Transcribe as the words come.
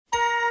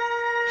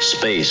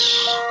Space,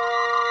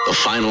 the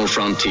final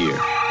frontier.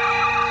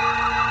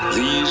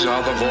 These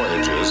are the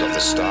voyages of the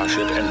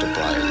Starship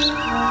Enterprise.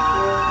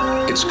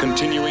 Its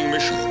continuing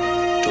mission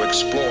to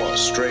explore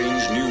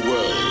strange new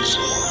worlds.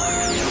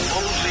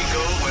 Boldly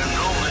go where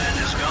no man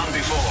has gone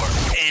before.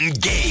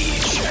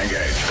 Engage.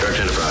 Kirk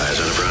Enterprise.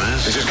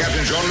 This is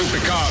Captain Jean-Luc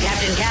Picard.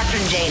 Captain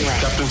Catherine Janeway.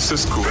 Captain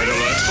Sisko. Red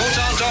alert.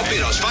 Photon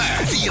torpedoes,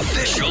 fire. The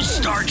official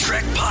Star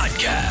Trek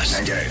podcast.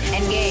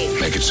 Engage.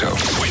 Make it so.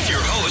 With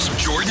your host,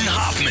 Jordan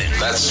Hoffman.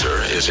 That,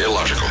 sir, is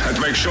illogical. Let's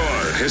make sure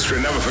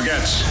history never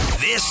forgets.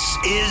 This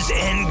is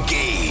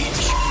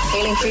Engage.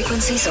 Hailing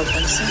frequencies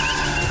open, sir.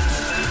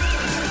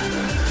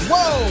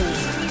 Whoa!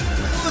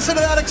 Listen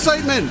to that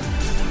excitement.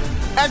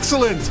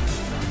 Excellent.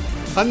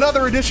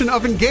 Another edition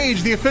of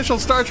Engage, the official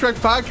Star Trek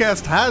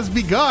podcast, has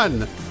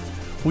begun.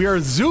 We are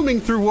zooming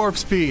through warp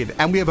speed,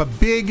 and we have a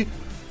big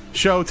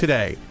show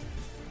today.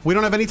 We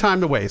don't have any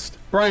time to waste.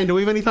 Brian, do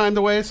we have any time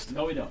to waste?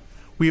 No, we don't.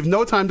 We have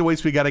no time to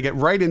waste. We got to get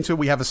right into it.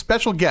 We have a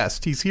special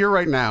guest. He's here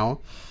right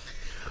now.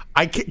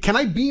 Can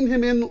I beam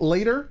him in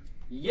later?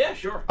 Yeah,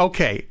 sure.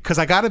 Okay, because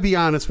I got to be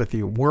honest with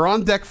you. We're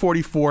on deck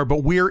 44,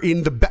 but we're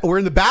in the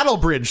battle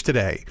bridge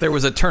today. There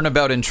was a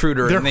turnabout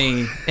intruder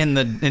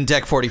in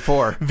deck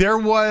 44. There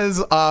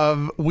was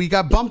we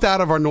got bumped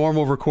out of our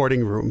normal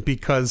recording room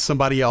because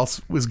somebody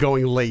else was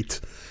going late,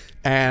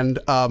 and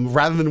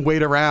rather than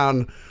wait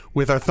around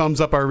with our thumbs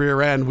up our rear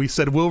end, we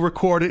said we'll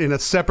record it in a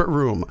separate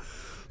room.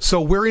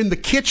 So we're in the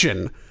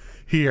kitchen.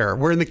 Here,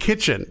 we're in the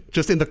kitchen,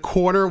 just in the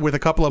corner with a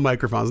couple of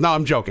microphones. No,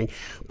 I'm joking,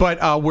 but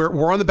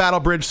we're on the battle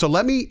bridge. So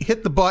let me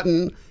hit the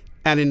button,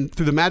 and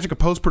through the magic of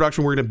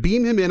post-production, we're going to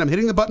beam him in. I'm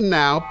hitting the button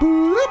now.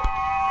 Boop.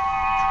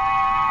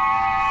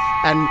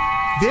 And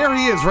there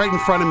he is, right in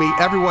front of me.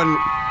 Everyone,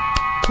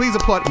 please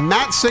applaud.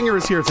 Matt Singer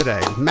is here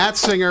today. Matt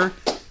Singer,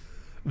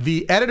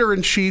 the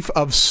editor-in-chief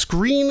of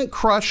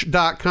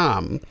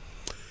ScreenCrush.com.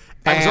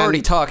 I was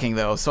already talking,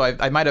 though, so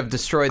I might have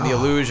destroyed the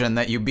illusion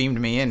that you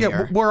beamed me in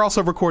here. We're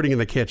also recording in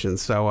the kitchen,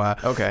 so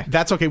okay.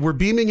 That's okay. We're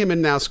beaming him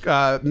in now.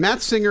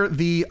 Matt Singer,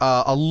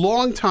 a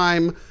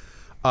longtime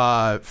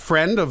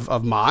friend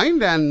of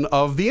mine and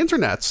of the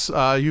internet's.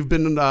 You've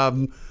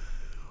been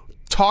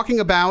talking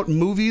about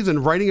movies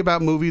and writing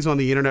about movies on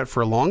the internet for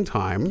a long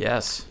time.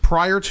 Yes.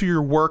 Prior to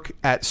your work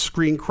at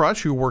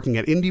ScreenCrush, you were working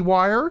at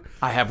IndieWire.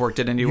 I have worked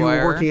at IndieWire. You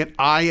were working at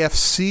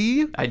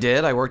IFC. I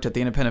did. I worked at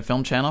the Independent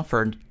Film Channel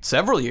for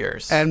several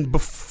years. And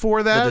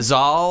before that... The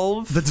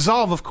Dissolve. The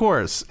Dissolve, of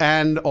course.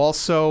 And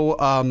also,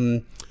 I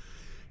don't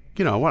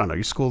know,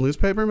 your school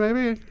newspaper,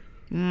 maybe?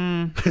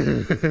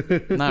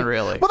 Not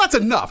really. Well, that's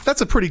enough. That's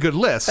a pretty good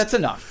list. That's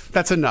enough.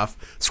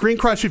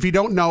 ScreenCrush, if you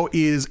don't know,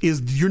 is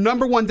your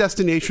number one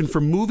destination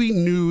for movie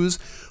news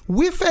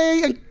with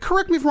and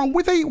correct me if I'm wrong,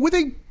 with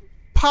a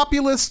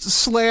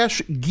populist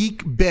 /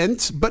 geek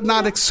bent, but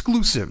not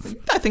exclusive.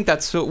 I think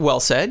that's well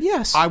said,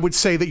 yes. I would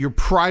say that your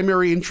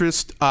primary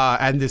interest,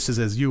 and this is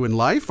as you in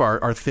life,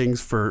 are things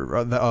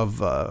for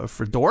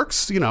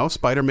dorks,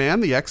 Spider-Man,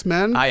 the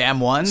X-Men. I am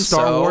one,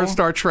 Star Wars,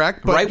 Star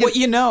Trek. But what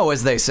you know,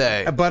 as they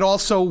say. But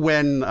also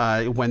when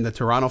the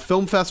Toronto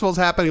Film Festival is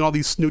happening, all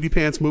these snooty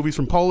pants movies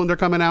from Poland are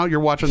coming out,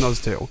 you're watching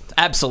those too.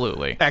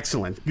 Absolutely.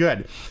 Excellent.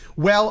 Good.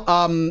 Well,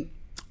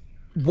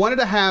 wanted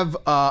to have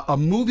a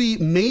movie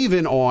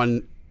maven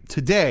on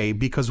today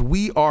because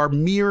we are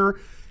mere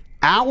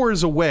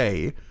hours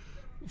away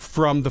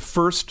from the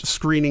first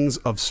screenings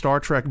of Star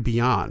Trek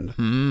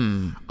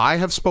Beyond. I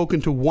have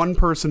spoken to one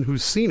person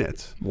who's seen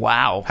it.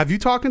 Wow. Have you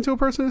talked to a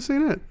person who's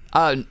seen it?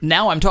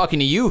 Now I'm talking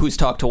to you who's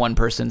talked to one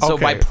person. So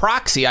Okay. by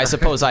proxy, I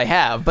suppose I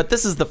have. But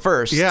this is the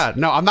first. Yeah.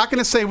 No, I'm not going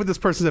to say what this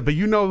person said, but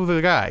you know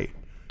the guy.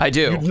 I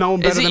do. You know him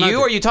better Is it than I you?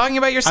 do. Are you talking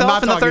about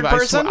yourself in the third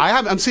person?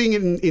 I'm seeing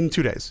it in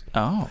 2 days.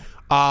 Oh.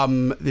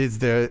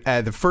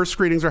 The first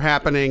screenings are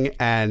happening,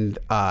 and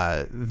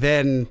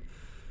then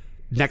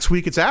next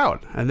week it's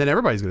out, and then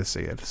everybody's going to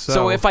see it.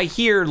 So if I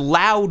hear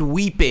loud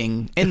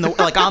weeping in the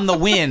on the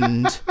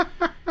wind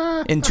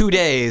in 2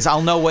 days,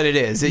 I'll know what it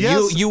is.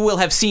 Yes. You will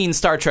have seen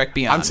Star Trek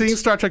Beyond. I'm seeing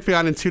Star Trek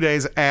Beyond in 2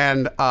 days,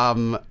 and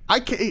I'm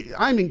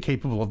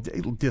incapable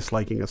of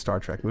disliking a Star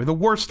Trek movie. The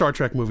worst Star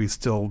Trek movie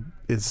still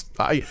is.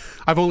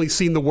 I've only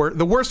seen the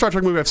worst Star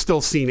Trek movie I've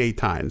still seen 8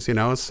 times.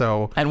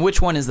 So. And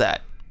which one is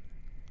that?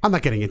 I'm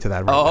not getting into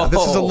that right now.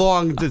 This is a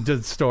long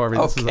story.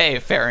 Okay,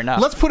 fair enough.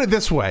 Let's put it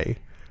this way.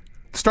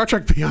 Star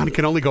Trek Beyond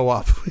can only go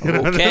up.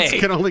 Okay. It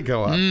can only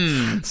go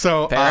up.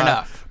 So fair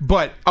enough.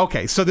 But,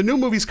 okay, so the new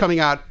movie's coming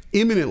out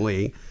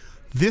imminently.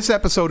 This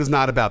episode is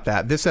not about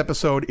that. This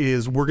episode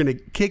is, we're going to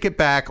kick it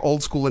back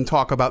old school and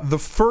talk about the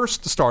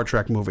first Star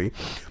Trek movie.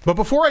 But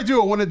before I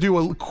do, I want to do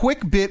a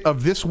quick bit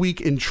of This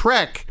Week in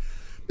Trek.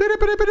 And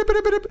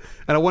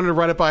I wanted to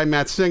run it by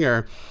Matt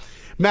Singer.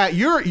 Matt,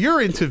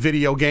 you're into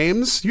video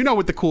games. You know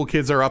what the cool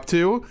kids are up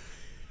to.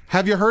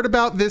 Have you heard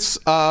about this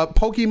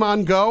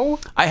Pokemon Go?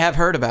 I have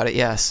heard about it,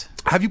 yes.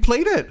 Have you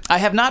played it? I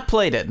have not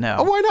played it, no.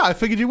 Oh, why not? I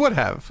figured you would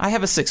have. I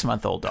have a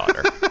 6-month-old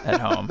daughter at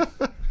home.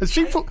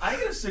 She I got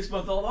a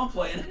 6-month-old. I'm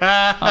playing it.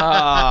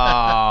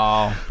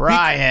 Oh,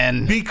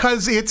 Brian.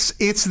 Because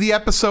it's the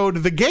episode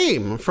The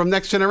Game from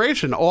Next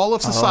Generation. All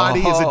of society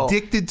is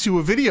addicted to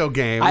a video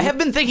game. I have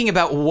been thinking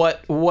about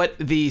what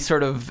the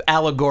sort of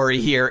allegory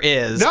here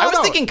is. I was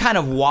thinking kind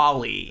of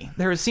WALL-E.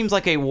 There seems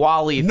like a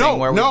WALL-E thing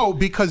where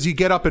because you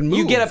get up and move.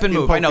 You get up and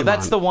move. I know Pokemon.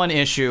 that's the one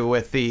issue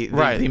with the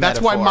right. The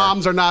That's metaphor. why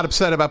moms are not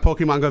upset about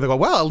Pokemon Go. They go,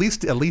 well, at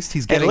least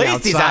he's getting outside. At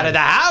least he's out of the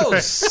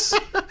house.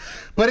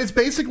 But it's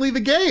basically The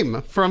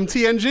Game from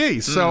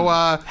TNG. So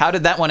how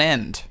did that one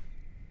end?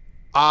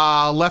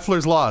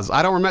 Leffler's Laws.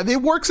 I don't remember.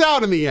 It works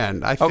out in the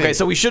end, I think. Okay,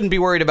 so we shouldn't be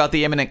worried about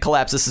the imminent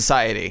collapse of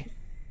society.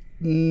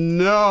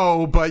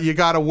 No, but you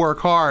got to work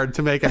hard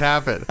to make it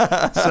happen.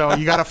 So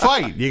you got to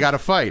fight. You got to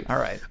fight. All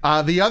right.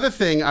 The other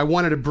thing I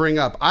wanted to bring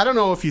up, I don't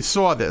know if you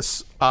saw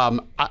this.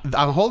 I'm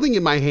holding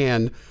in my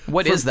hand.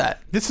 What is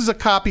that? This is a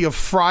copy of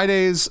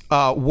Friday's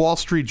Wall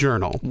Street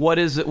Journal. What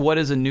is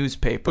a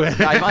newspaper?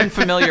 I'm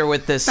unfamiliar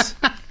with this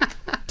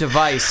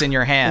device in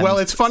your hand. Well,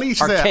 it's funny you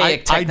say that.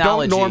 Archaic I don't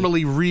technology.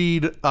 normally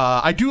read.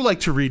 I do like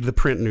to read the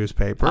print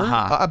newspaper.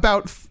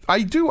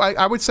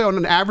 I would say on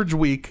an average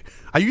week,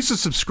 I used to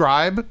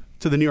subscribe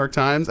to the New York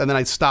Times, and then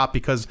I stopped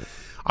because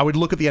I would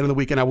look at the end of the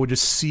week and I would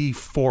just see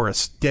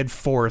dead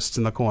forests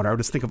in the corner. I would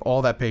just think of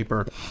all that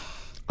paper.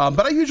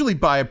 But I usually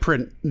buy a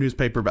print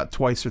newspaper about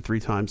twice or 3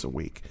 times a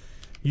week.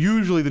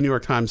 Usually the New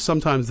York Times,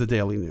 sometimes the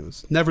Daily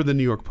News, never the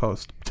New York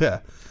Post.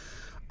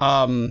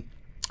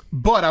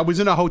 But I was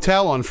in a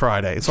hotel on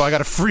Friday, so I got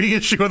a free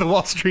issue of the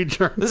Wall Street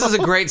Journal. This is a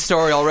great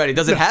story already.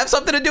 Does it have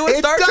something to do with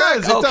Star Trek?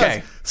 It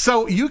does.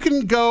 So you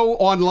can go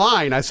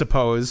online, I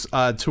suppose,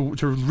 to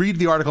read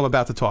the article I'm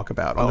about to talk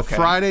about on the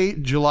Friday,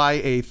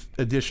 July 8th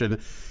edition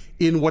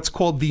in what's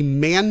called the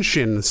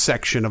Mansion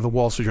section of the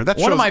Wall Street Journal. That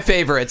one of my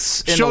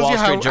favorites in the Wall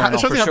Street Journal,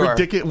 shows for you how sure.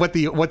 ridiculous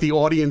what the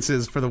audience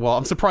is for the Wall.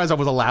 I'm surprised I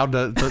was allowed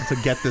to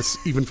get this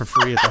even for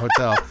free at the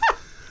hotel.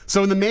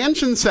 So in the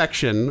Mansion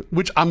section,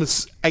 which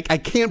I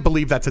can't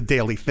believe that's a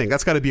daily thing.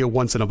 That's got to be a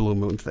once in a blue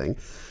moon thing.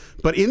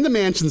 But in the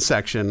Mansion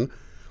section,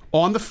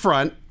 on the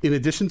front, in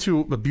addition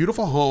to a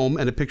beautiful home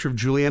and a picture of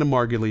Juliana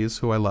Margulies,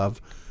 who I love,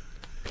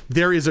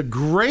 there is a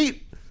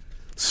great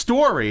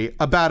story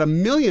about a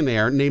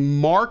millionaire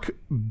named Mark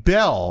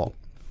Bell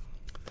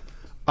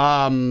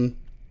from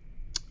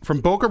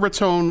Boca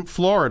Raton,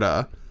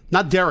 Florida.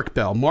 Not Derek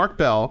Bell, Mark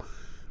Bell,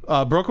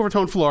 Boca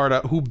Raton,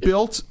 Florida, who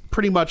built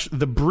pretty much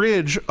the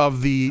bridge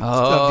of the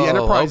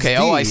Enterprise D.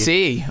 Oh, I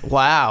see.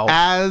 Wow.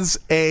 As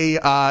a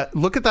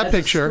look at that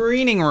picture. A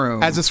screening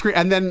room. As a screen,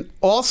 and then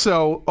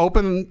also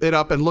open it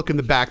up and look in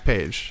the back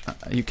page.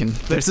 You can.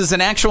 This is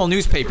an actual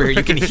newspaper here.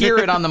 You can hear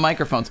it on the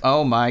microphones.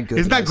 Oh my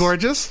goodness! Isn't that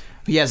gorgeous?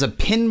 He has a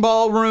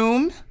pinball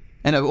room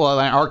and an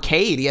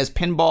arcade. He has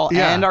pinball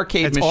and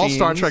arcade machines. It's all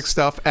Star Trek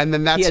stuff, and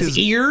then he has his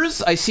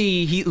ears. I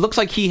see. He looks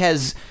like he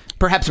has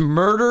perhaps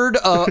murdered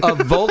a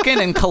Vulcan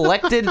and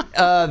collected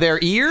their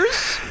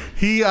ears.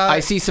 I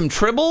see some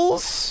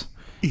tribbles,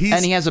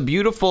 and he has a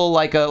beautiful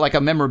like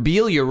a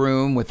memorabilia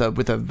room with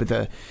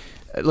a.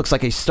 It looks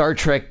like a Star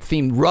Trek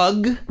themed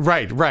rug.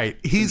 Right.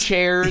 He's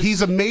chairs.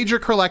 He's a major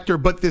collector,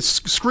 but this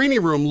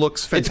screening room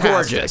looks fantastic. It's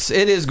gorgeous.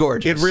 It is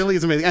gorgeous. It really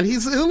is amazing. And he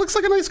looks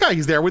like a nice guy.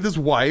 He's there with his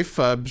wife.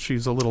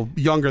 She's a little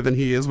younger than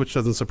he is, which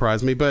doesn't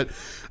surprise me. But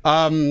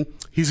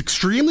he's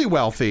extremely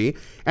wealthy,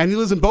 and he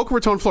lives in Boca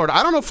Raton, Florida.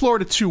 I don't know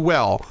Florida too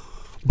well,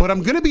 but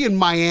I'm going to be in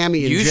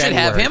Miami in January. You should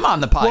have him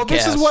on the podcast.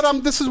 Well,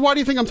 this is why do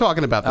you think I'm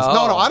talking about this?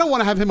 No, I don't want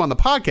to have him on the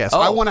podcast.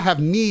 I want to have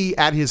me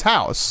at his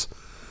house.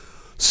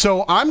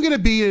 So I'm going to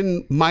be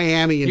in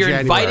Miami in January.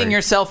 You're inviting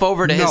yourself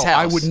over to his house. No,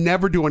 I would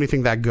never do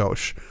anything that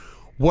gauche.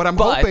 What I'm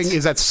hoping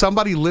is that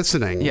somebody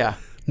listening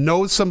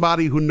knows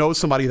somebody who knows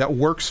somebody that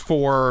works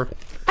for...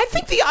 I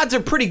think the odds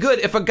are pretty good.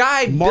 If a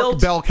guy Mark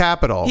Bell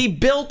Capital. He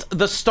built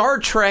the Star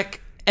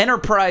Trek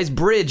Enterprise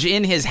bridge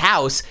in his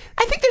house,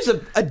 I think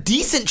there's a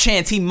decent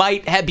chance he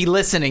might be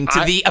listening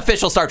to the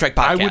official Star Trek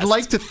podcast. I would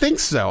like to think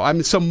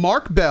so. So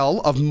Mark Bell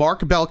of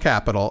Mark Bell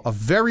Capital, a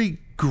very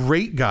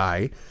great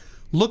guy.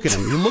 Look at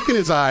him. You look in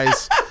his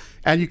eyes,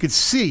 and you can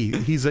see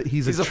he's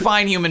a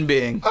fine human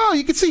being. Oh,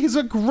 you can see he's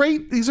a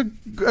great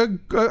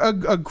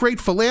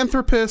great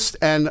philanthropist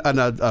and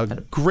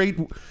a great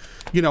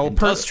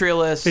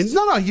industrialist.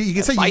 You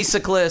can say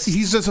bicyclist.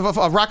 He's just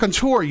a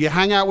raconteur. You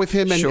hang out with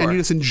him and you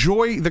just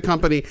enjoy the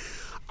company.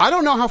 I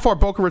don't know how far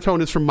Boca Raton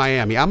is from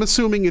Miami. I'm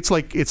assuming it's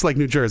like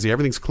New Jersey.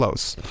 Everything's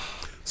close.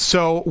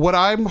 So what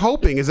I'm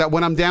hoping is that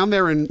when I'm down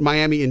there in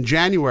Miami in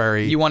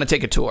January, you want to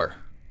take a tour.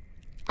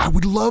 I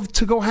would love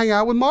to go hang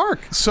out with Mark.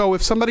 So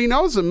if somebody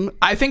knows him...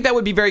 I think that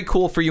would be very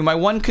cool for you. My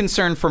one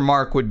concern for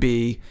Mark would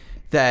be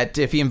that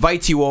if he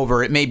invites you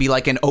over, it may be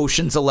like an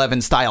Ocean's 11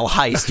 style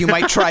heist. You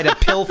might try to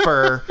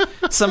pilfer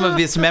some of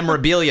this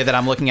memorabilia that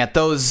I'm looking at,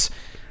 those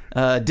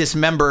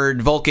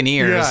dismembered Vulcan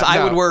ears.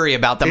 I would worry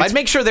about them. I'd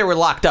make sure they were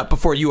locked up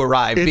before you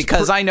arrived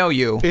because I know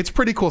you. It's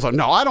pretty cool. So,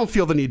 no, I don't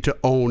feel the need to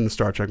own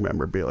Star Trek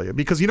memorabilia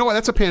because you know what?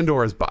 That's a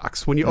Pandora's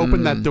box. When you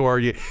open that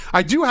door,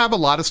 I do have a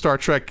lot of Star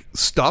Trek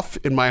stuff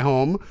in my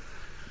home.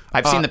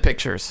 I've seen the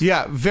pictures.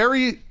 Yeah,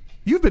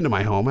 you've been to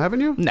my home,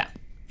 haven't you? No.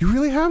 You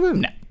really haven't?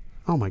 No.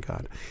 Oh my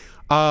God.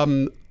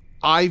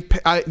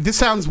 This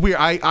sounds weird.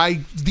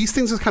 These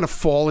things just kind of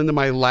fall into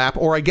my lap,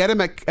 or I get them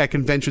at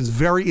conventions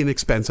very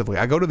inexpensively.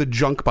 I go to the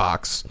junk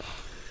box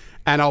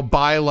and I'll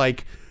buy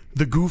like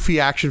the goofy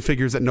action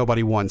figures that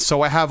nobody wants.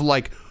 So I have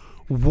like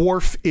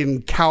Worf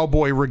in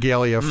cowboy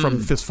regalia from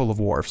Fistful of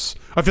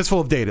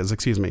Datas,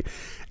 excuse me.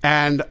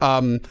 And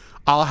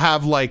I'll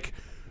have like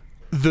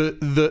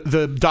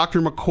the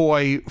Dr.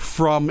 McCoy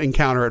from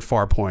Encounter at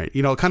Farpoint.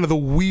 You know, kind of the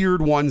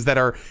weird ones that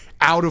are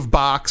out of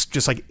box,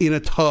 just like in a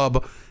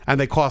tub, and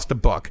they cost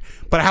 $1.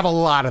 But I have a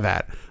lot of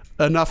that.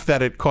 Enough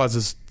that it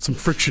causes some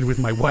friction with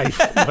my wife.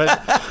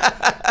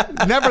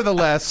 But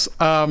nevertheless,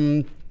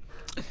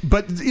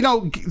 but, you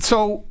know,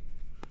 so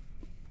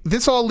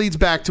this all leads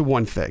back to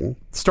one thing.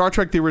 Star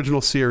Trek, the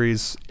original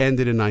series,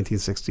 ended in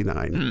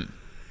 1969.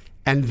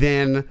 And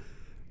then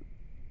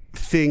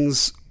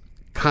things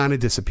kind of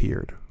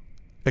disappeared.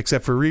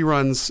 Except for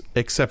reruns,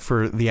 except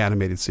for the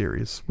animated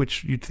series,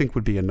 which you'd think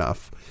would be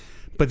enough.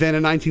 But then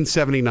in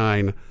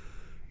 1979,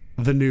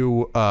 the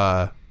new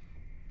A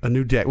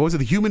New Day. What was it?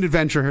 The Human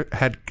Adventure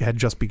had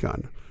just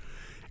begun.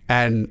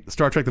 And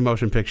Star Trek the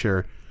Motion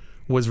Picture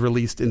was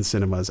released in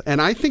cinemas.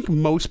 And I think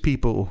most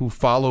people who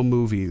follow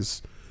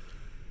movies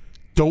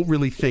don't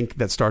really think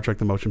that Star Trek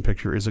the Motion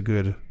Picture is a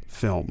good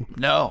film.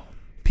 No.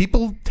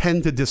 People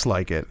tend to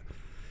dislike it.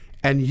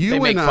 And you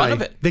and I... They make fun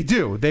of it. They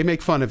do. They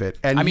make fun of it.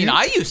 And I mean,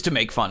 I used to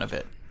make fun of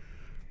it.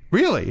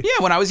 Really?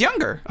 Yeah, when I was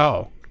younger.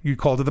 Oh, you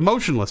called it the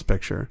motionless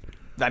picture.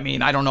 I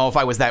mean, I don't know if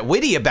I was that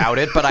witty about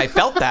it, but I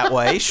felt that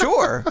way,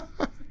 sure.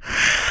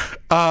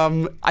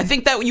 I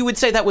think that you would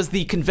say that was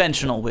the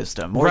conventional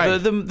wisdom, or right.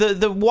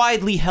 the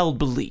widely held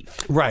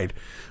belief. Right.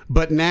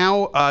 But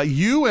now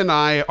you and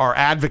I are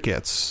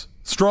advocates,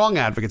 strong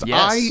advocates.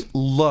 Yes. I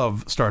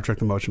love Star Trek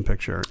the Motion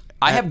Picture.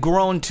 I have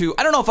grown to,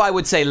 I don't know if I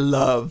would say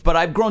love, but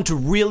I've grown to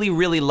really,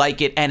 really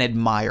like it and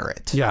admire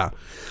it. Yeah.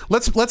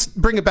 Let's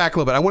bring it back a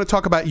little bit. I want to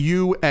talk about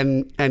you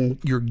and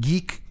your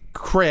geek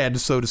cred,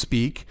 so to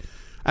speak.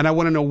 And I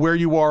want to know where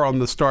you are on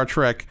the Star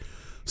Trek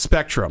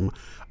spectrum.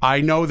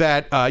 I know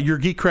that your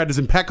geek cred is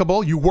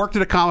impeccable. You worked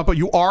at a comic book.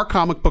 You are a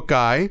comic book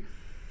guy.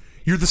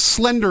 You're the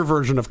slender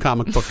version of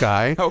comic book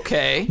guy.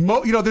 Okay.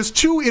 You know, there's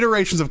two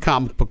iterations of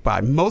comic book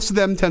guy. Most of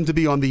them tend to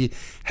be on the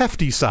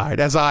hefty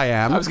side, as I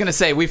am. I was going to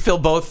say, we fill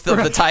both of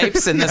the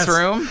types in this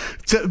room.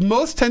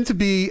 Most tend to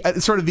be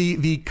sort of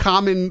the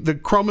common, the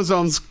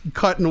chromosomes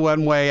cut in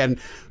one way, and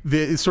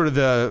the sort of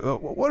the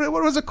what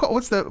was it called?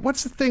 What's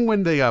the thing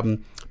when the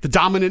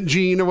dominant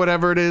gene or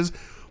whatever it is?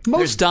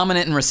 There's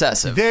dominant and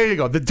recessive. There you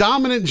go. The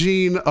dominant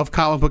gene of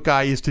comic book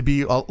guy is to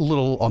be a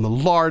little on the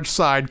large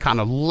side, kind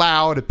of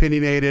loud,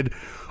 opinionated,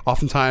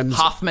 oftentimes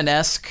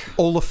Hoffman-esque,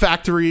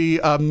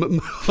 olfactory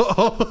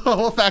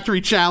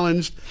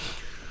challenged.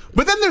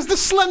 But then there's the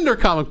slender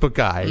comic book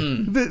guy,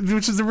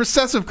 which is the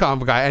recessive comic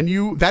book guy,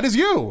 and that is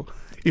you.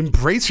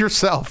 Embrace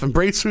yourself.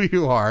 Embrace who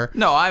you are.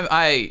 No,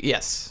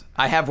 yes,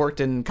 I have worked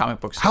in comic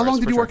book stores. How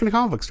long did you work in a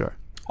comic book store?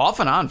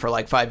 Off and on for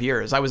like 5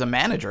 years. I was a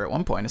manager at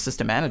one point,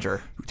 assistant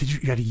manager. Did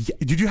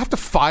you have to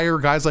fire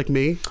guys like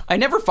me? I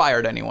never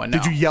fired anyone, no.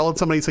 Did you yell at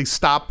somebody and say,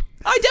 stop?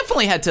 I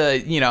definitely had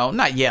to,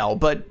 not yell,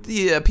 but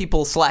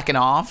people slacking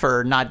off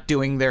or not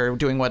doing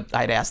what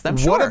I'd asked them.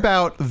 Sure. What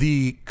about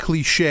the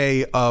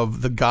cliche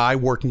of the guy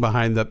working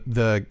behind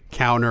the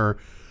counter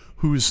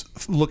who's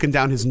looking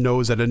down his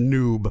nose at a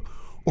noob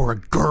or a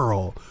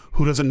girl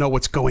who doesn't know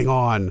what's going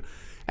on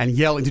and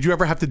yelling? Did you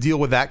ever have to deal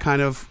with that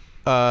kind of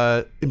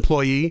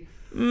employee?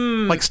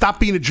 Like, stop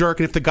being a jerk,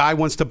 and if the guy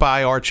wants to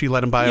buy Archie,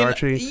 let him buy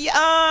Archie?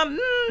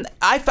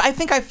 I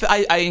think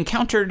I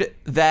encountered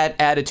that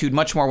attitude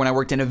much more when I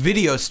worked in a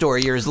video store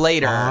years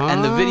later,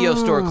 and the video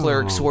store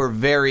clerks were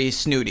very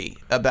snooty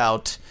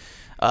about,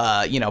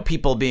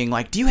 people being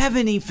like, do you have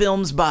any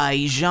films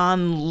by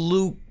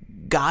Jean-Luc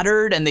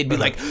Godard? And they'd be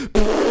like...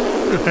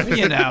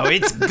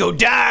 it's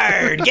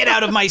Godard, get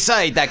out of my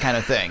sight, that kind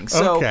of thing.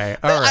 So, okay,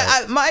 all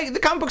right. The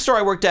comic book store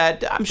I worked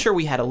at, I'm sure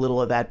we had a little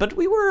of that, but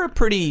we were a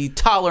pretty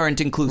tolerant,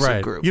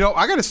 inclusive group.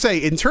 I got to say,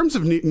 in terms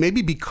of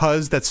maybe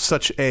because that's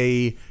such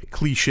a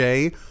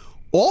cliche,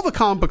 all the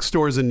comic book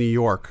stores in New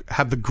York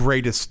have the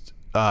greatest.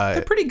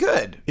 They're pretty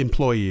good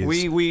employees.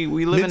 We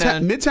live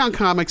in Midtown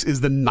Comics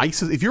is the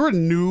nicest. If you're a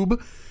noob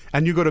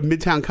and you go to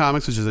Midtown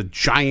Comics, which is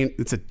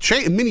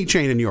a mini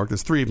chain in New York.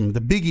 There's 3 of them.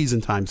 The Biggie's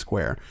in Times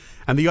Square.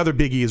 And the other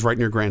Biggie is right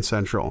near Grand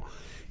Central.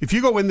 If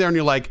you go in there and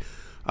you're like,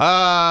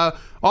 all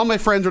my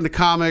friends are into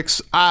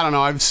comics. I don't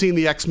know. I've seen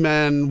the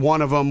X-Men,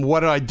 one of them. What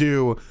do I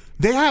do?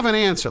 They have an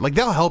answer. Like,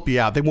 they'll help you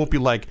out. They won't be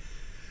like,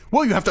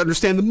 well, you have to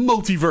understand the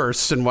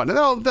multiverse and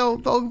whatnot.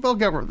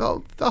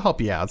 They'll help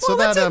you out. Well, so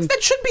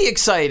that should be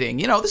exciting.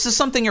 This is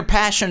something you're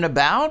passionate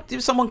about.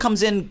 If someone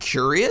comes in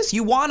curious,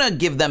 you want to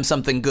give them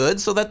something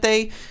good so that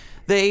they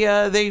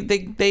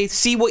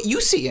see what you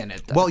see in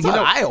it. Well,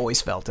 I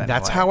always felt anyway.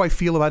 That's how I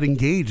feel about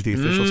Engage, the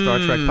official Star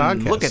Trek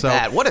podcast. Look at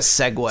that. What a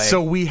segue.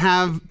 So we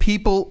have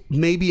people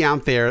maybe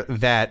out there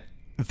that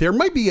there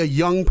might be a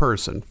young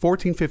person,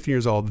 14, 15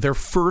 years old, their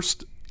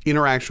first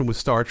interaction with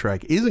Star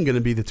Trek isn't going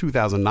to be the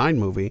 2009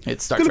 movie.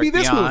 It's going to be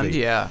this movie.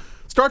 Yeah.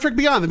 Star Trek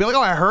Beyond. They'll be like,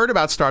 oh, I heard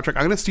about Star Trek.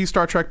 I'm going to see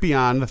Star Trek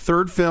Beyond, the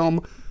third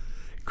film.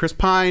 Chris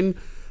Pine,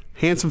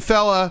 handsome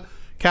fella,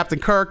 Captain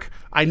Kirk.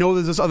 I know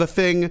there's this other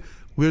thing.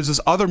 There's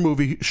this other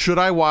movie. Should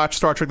I watch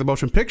Star Trek the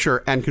Motion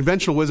Picture? And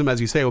conventional wisdom, as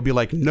you say, will be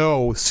like,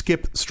 no,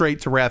 skip straight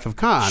to Wrath of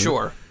Khan.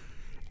 Sure.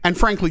 And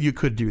frankly, you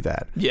could do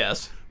that.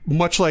 Yes.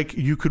 Much like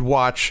you could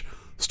watch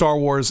Star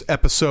Wars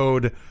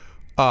Episode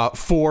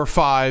 4,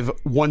 5,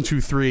 1, 2,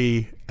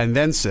 3, and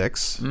then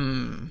 6.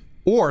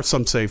 Or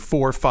some say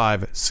 4,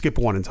 5, skip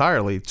 1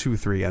 entirely, 2,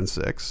 3, and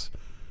 6.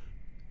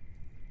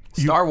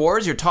 Star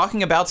Wars? You're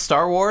talking about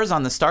Star Wars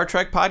on the Star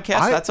Trek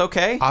podcast? That's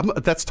okay?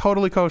 That's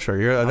totally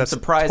kosher. I'm that's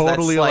surprised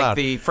totally that's allowed. like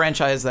the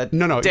franchise that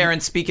No,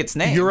 daren't speak its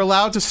name. You're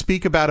allowed to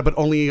speak about it, but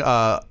only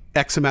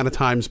X amount of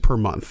times per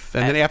month,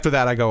 and then after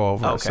that, I go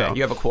over. Okay, so.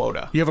 you have a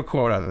quota. You have a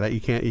quota that you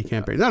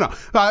can't break. No.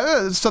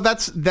 So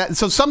that's that.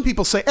 So some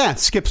people say,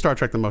 skip Star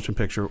Trek the Motion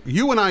Picture.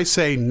 You and I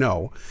say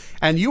no,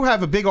 and you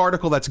have a big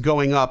article that's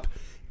going up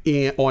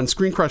on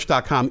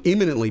ScreenCrush.com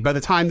imminently. By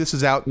the time this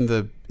is out in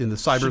the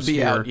cybersphere, Should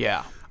be out,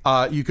 yeah.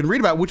 You can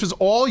read about, which is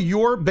all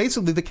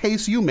basically the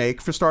case you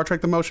make for Star Trek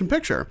the Motion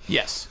Picture.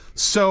 Yes.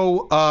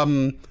 So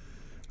I'm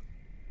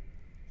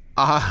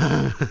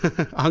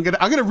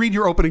gonna read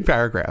your opening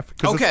paragraph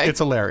because it's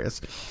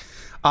hilarious.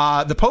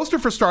 The poster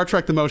for Star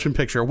Trek the Motion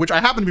Picture, which I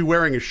happen to be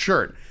wearing a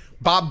shirt.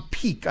 Bob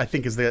Peake, I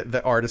think, is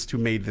the artist who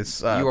made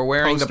this. You are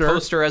wearing the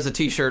poster as a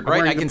T-shirt,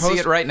 right? I can see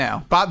it right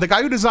now. Bob, the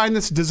guy who designed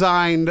this,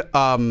 designed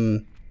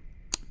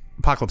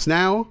Apocalypse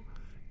Now.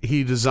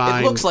 He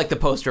designed. It looks like the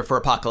poster for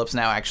Apocalypse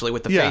Now, actually,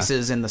 with the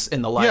faces in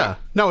the light. Yeah,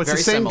 no, it's Very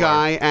the same similar.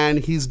 guy, and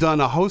he's done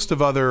a host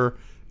of other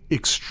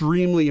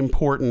extremely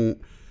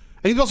important.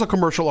 And he's also a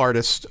commercial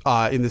artist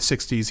in the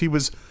 '60s. He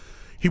was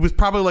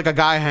probably like a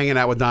guy hanging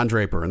out with Don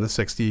Draper in the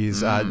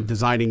 '60s,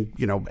 designing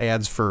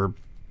ads for.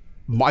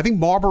 I think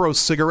Marlboro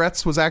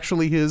cigarettes was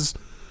actually his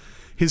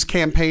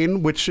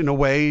campaign, which in a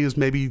way is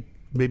maybe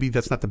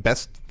that's not the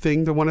best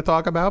thing to want to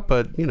talk about,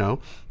 but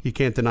you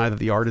can't deny that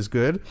the art is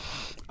good.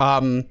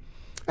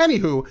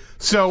 Anywho,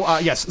 so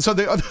yes, so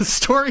the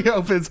story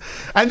opens,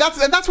 and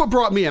that's what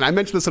brought me in. I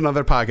mentioned this in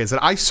another podcast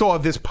that I saw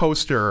this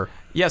poster.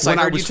 Yes, when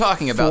I heard was you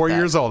talking about 4 that.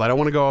 years old. I don't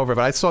want to go over it,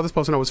 but I saw this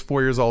poster when I was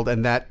 4 years old,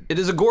 and it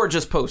is a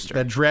gorgeous poster.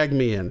 That dragged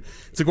me in.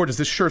 It's a gorgeous.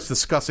 This shirt's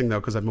disgusting though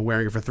because I've been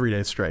wearing it for 3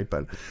 days straight.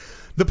 But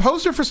the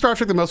poster for Star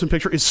Trek: The Motion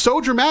Picture is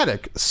so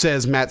dramatic,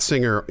 says Matt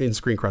Singer in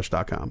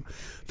ScreenCrush.com.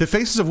 The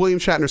faces of William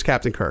Shatner's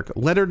Captain Kirk,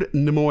 Leonard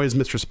Nimoy's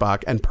Mr.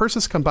 Spock, and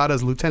Persis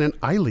Kambata's Lieutenant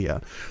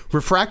Ilia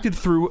refracted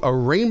through a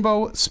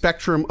rainbow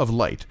spectrum of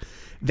light.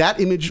 That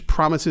image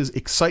promises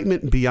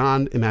excitement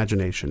beyond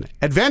imagination,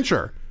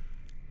 adventure,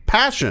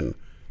 passion,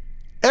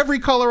 every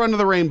color under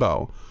the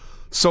rainbow.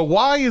 So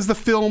why is the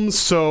film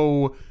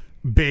so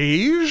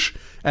beige?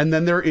 And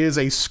then there is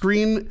a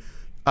screen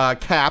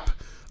cap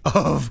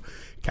of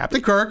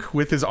Captain Kirk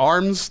with his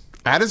arms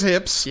at his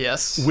hips.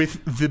 Yes.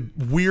 With the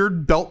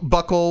weird belt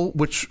buckle,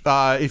 which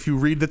if you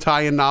read the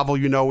tie-in novel,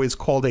 is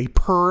called a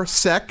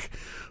per-sec,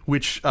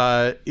 which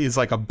is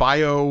like a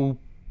bio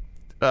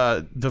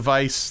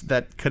device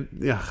that could,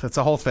 it's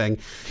a whole thing.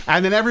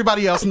 And then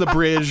everybody else in the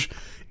bridge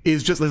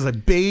is just, there's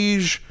like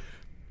beige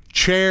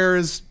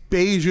chairs,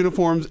 beige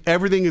uniforms.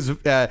 Everything is,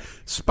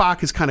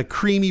 Spock is kind of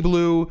creamy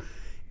blue.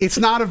 It's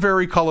not a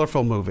very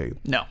colorful movie.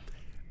 No.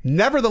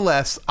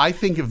 Nevertheless, I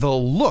think the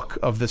look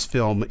of this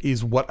film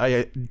is what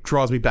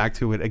draws me back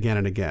to it again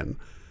and again,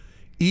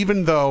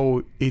 even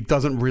though it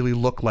doesn't really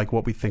look like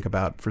what we think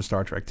about for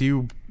Star Trek.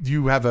 Do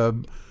you have a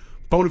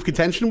bone of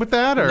contention with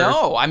that? Or?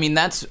 No, I mean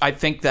I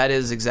think that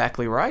is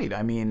exactly right.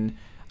 I mean,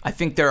 I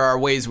think there are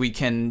ways we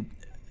can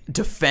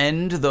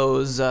defend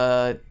those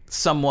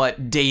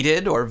somewhat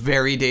dated or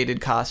very dated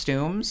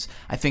costumes.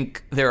 I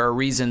think there are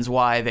reasons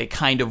why they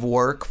kind of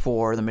work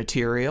for the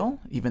material,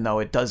 even though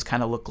it does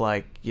kind of look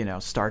like,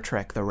 Star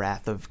Trek: The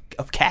Wrath of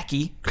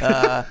Khaki.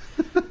 But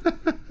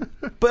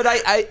but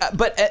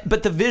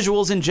the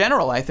visuals in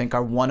general, I think,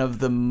 are one of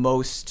the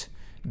most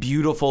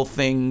beautiful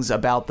things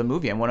about the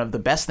movie and one of the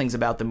best things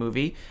about the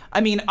movie.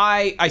 I mean,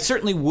 I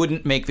certainly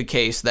wouldn't make the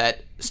case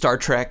that Star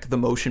Trek the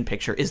Motion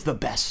Picture is the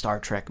best Star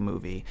Trek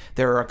movie.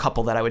 There are a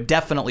couple that I would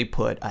definitely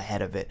put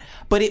ahead of it.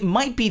 But it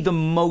might be the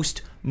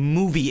most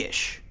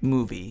movie-ish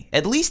movie,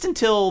 at least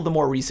until the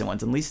more recent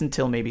ones, at least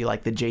until maybe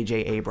like the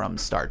J.J.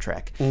 Abrams Star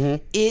Trek.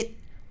 Mm-hmm. It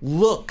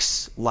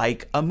looks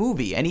like a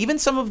movie. And even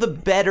some of the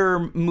better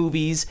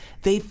movies,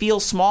 they feel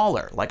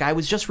smaller. Like I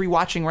was just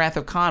rewatching Wrath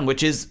of Khan,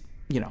 which is,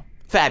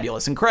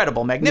 fabulous,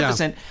 incredible,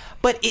 magnificent,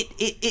 but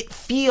it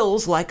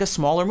feels like a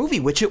smaller movie,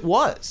 which it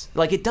was.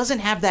 Like it doesn't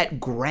have that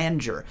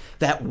grandeur,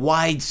 that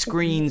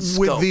widescreen scope.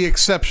 With the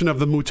exception of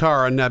the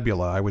Mutara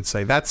Nebula, I would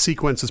say. That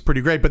sequence is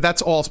pretty great, but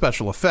that's all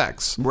special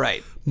effects.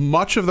 Right.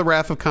 Much of the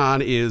Wrath of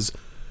Khan is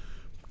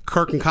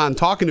Kirk and Khan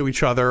talking to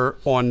each other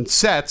on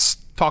sets,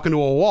 talking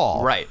to a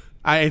wall. Right.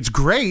 It's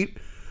great,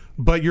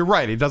 but you're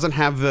right. It doesn't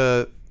have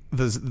the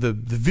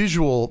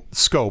visual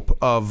scope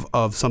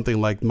of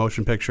something like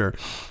motion picture.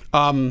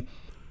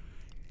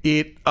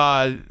 It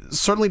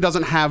certainly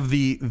doesn't have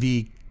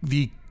the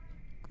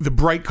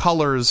bright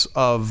colors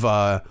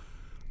of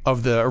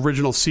of the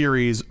original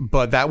series,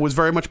 but that was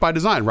very much by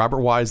design. Robert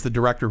Wise, the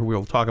director, who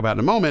we'll talk about in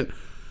a moment,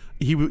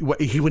 he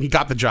when he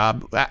got the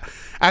job,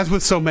 as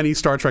with so many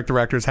Star Trek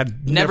directors,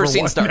 had never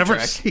seen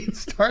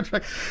Star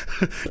Trek.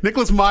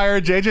 Nicholas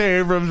Meyer, J.J.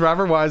 Abrams,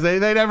 Robert Wise, they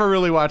never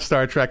really watched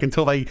Star Trek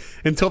until they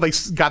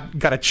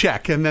got a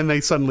check, and then they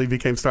suddenly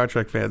became Star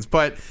Trek fans.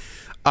 But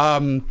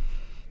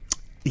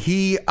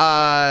he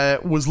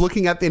was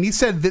looking at, and he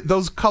said that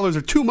those colors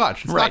are too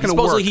much. It's not going to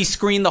work. Supposedly he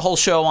screened the whole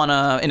show in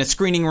a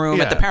screening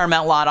room at the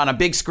Paramount lot on a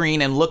big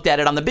screen and looked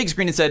at it on the big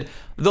screen and said,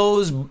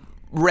 those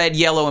red,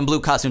 yellow, and blue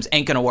costumes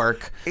ain't going to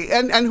work.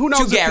 And who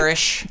knows? Too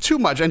garish. Too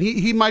much. And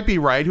he might be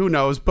right. Who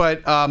knows?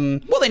 But well,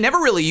 they never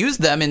really used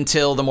them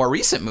until the more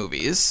recent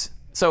movies.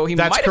 So he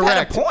might have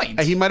had a point.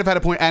 He might have had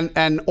a point.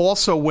 And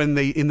also when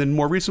in the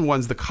more recent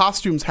ones, the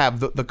costumes have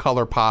the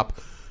color pop.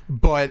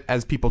 But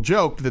as people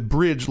joked, the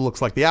bridge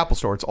looks like the Apple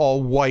Store. It's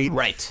all white,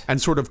 right,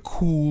 and sort of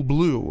cool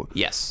blue.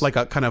 Yes, like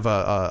a kind of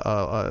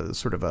a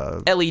sort of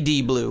a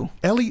LED blue.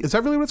 Is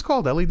that really what it's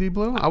called? LED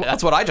blue?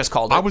 That's what I just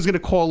called it. I was going to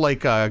call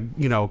like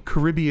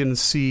Caribbean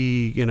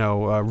Sea,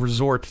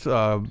 resort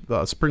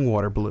spring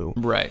water blue.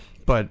 Right.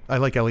 But I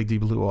like LED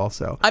blue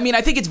also. I mean,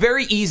 I think it's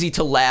very easy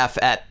to laugh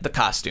at the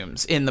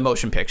costumes in the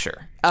motion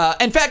picture.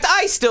 In fact,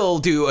 I still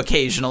do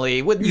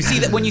occasionally. When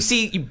you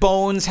see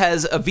Bones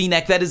has a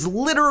V-neck that is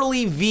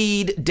literally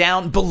V'd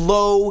down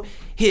below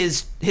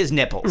his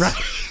nipples. Right.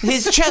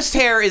 His chest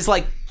hair is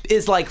like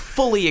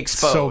fully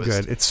exposed. So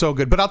good. It's so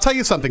good. But I'll tell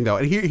you something though.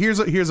 And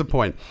here's a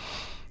point.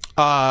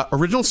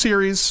 Original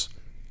series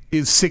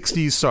is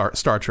 60s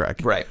Star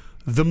Trek. Right.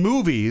 The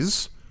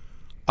movies,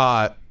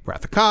 Wrath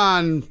of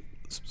Khan,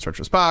 Search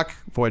for Spock,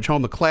 Voyage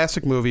Home, the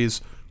classic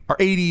movies are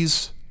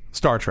 80s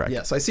Star Trek.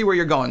 Yes, I see where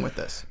you're going with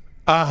this.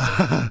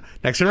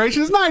 Next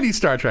Generation is 90s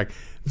Star Trek.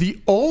 The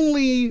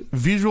only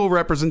visual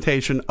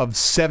representation of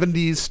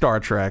 70s Star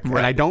Trek, right,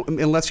 and I don't,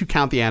 unless you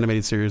count the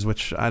animated series,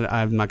 which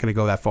I'm not going to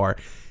go that far,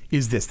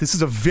 is this. This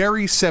is a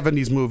very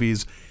 70s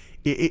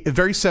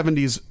very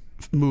 70s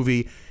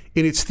movie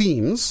in its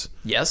themes.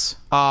 Yes.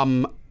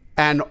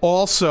 And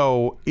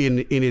also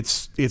in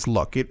its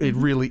look, it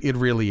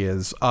really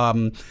is.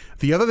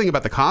 The other thing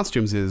about the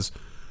costumes is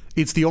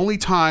it's the only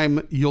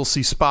time you'll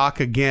see Spock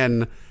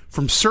again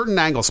from certain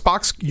angles.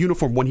 Spock's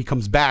uniform when he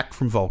comes back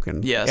from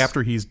Vulcan, yes,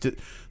 after he's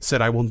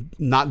said, "I will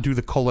not do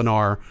the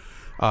Kolinar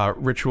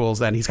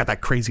rituals," and he's got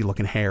that crazy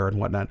looking hair and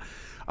whatnot.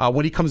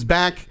 When he comes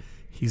back,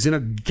 he's in a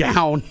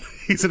gown,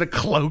 he's in a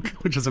cloak,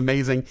 which is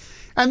amazing,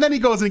 and then he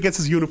goes and he gets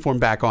his uniform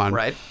back on.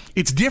 Right,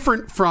 it's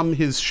different from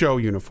his show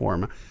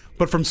uniform.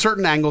 But from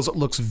certain angles, it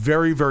looks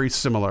very, very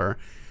similar.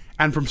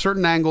 And from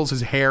certain angles,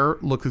 his hair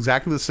looks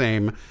exactly the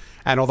same.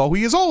 And although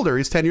he is older,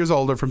 he's 10 years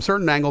older, from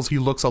certain angles, he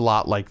looks a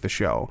lot like the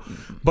show.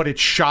 But it's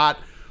shot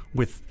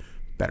with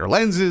better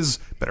lenses,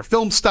 better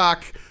film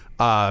stock,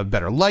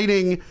 better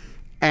lighting,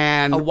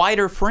 and a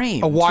wider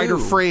frame.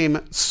 Frame.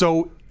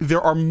 So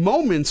there are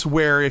moments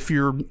where if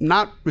you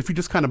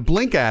just kind of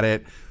blink at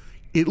it,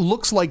 it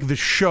looks like the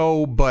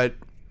show, but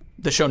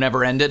the show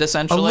never ended,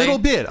 essentially?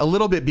 A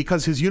little bit,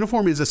 because his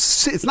uniform is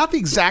it's not the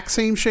exact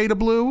same shade of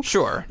blue.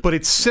 Sure. But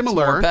it's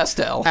similar. It's more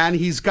pastel. And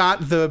he's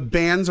got the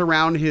bands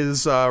around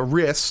his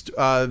wrist.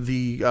 There's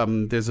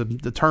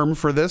the term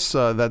for this.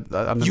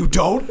 You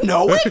don't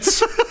know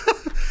it?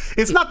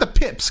 It's not the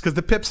pips, because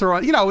the pips are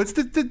on, it's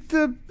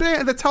the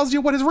band that tells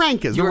you what his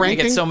rank is. You're going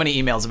to get so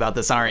many emails about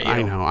this, aren't you?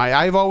 I know.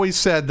 I've always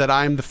said that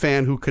I'm the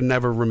fan who can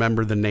never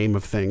remember the name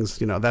of things.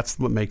 That's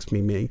what makes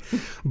me me.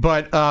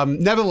 But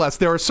nevertheless,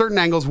 there are certain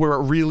angles where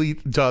it really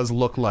does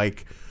look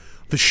like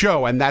the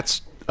show, and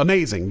that's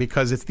amazing,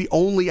 because it's the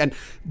only, and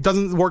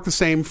doesn't work the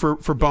same for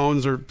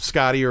Bones or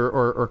Scotty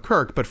or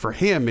Kirk, but for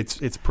him,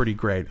 it's pretty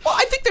great. Well,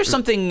 I think there's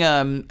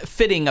something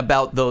fitting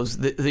about these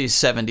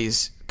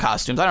 70s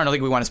costumes. I don't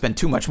think we want to spend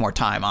too much more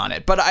time on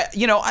it, but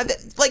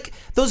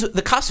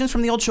the costumes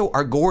from the old show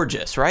are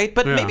gorgeous, right?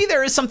 But maybe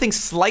there is something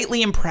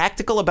slightly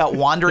impractical about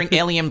wandering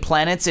alien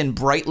planets in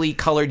brightly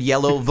colored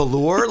yellow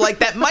velour. Like,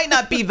 that might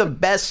not be the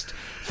best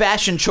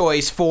fashion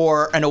choice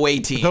for an away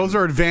team. Those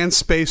are advanced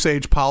space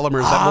age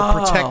polymers that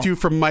will protect you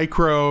from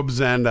microbes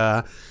and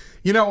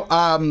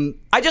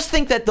I just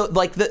think that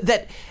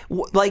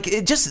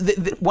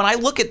when I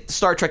look at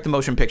Star Trek: The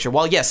Motion Picture,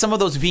 while yes, some of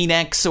those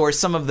V-necks or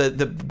some of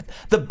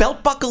the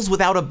belt buckles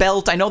without a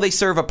belt, I know they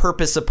serve a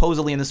purpose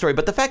supposedly in the story,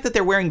 but the fact that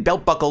they're wearing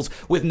belt buckles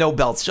with no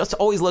belts just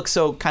always looks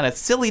so kind of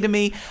silly to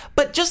me.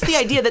 But just the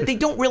idea that they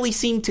don't really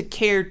seem to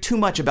care too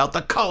much about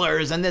the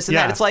colors and this and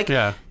that, it's like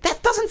that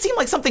doesn't seem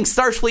like something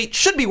Starfleet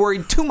should be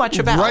worried too much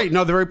about. Right?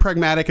 No, they're very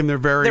pragmatic, and they're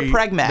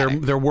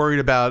pragmatic. They're worried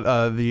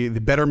about the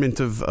betterment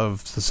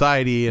of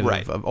society and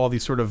of all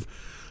these sort of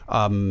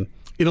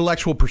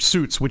intellectual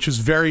pursuits, which is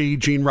very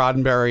Gene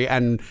Roddenberry,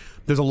 and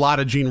there's a lot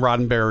of Gene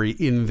Roddenberry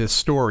in this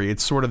story.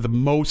 It's sort of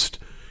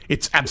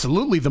it's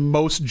absolutely the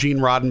most Gene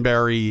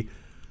Roddenberry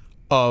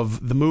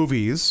of the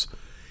movies,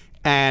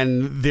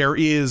 and there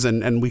is,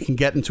 and we can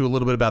get into a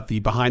little bit about the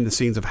behind the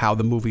scenes of how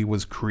the movie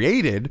was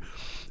created.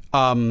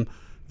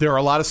 There are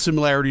a lot of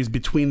similarities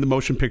between the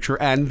motion picture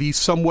and the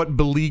somewhat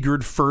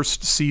beleaguered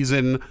first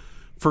season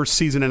first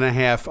season and a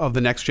half of The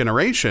Next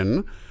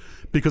Generation,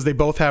 because they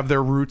both have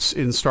their roots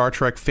in Star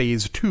Trek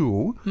Phase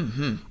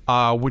 2,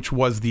 which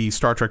was the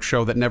Star Trek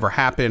show that never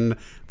happened,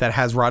 that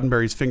has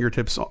Roddenberry's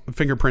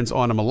fingerprints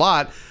on him a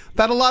lot,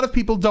 that a lot of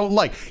people don't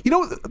like. You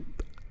know,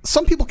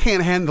 some people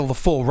can't handle the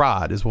full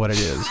rod, is what it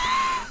is.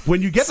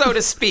 When you get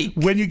to speak.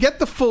 When you get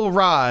the full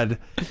rod,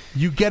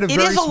 you get a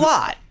very... It is a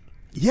lot.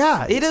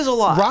 Yeah. It is a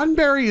lot.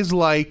 Roddenberry is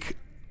like...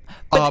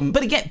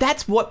 But again,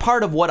 that's what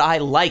part of what I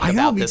like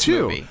about this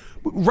movie.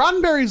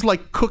 Roddenberry is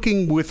like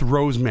cooking with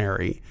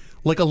rosemary.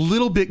 Like a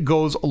little bit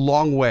goes a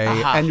long way,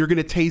 and you're going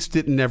to taste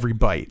it in every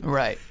bite.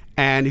 Right.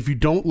 And if you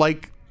don't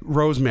like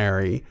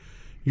rosemary,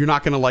 you're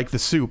not going to like the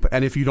soup.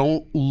 And if you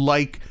don't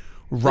like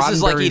Roddenberry's... This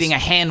is like eating a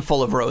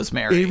handful of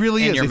rosemary. It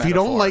really is. If you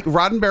don't like...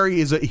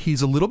 Roddenberry,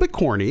 he's a little bit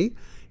corny.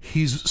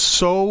 He's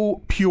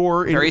so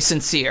pure. Very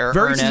sincere.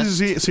 Very earnest.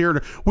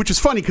 sincere. Which is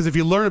funny, because if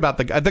you learn about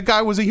the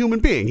guy was a human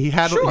being. He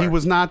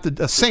was not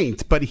a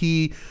saint, but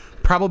he...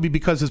 Probably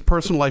because his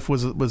personal life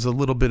was a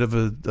little bit of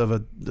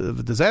a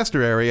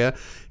disaster area,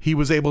 he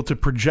was able to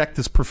project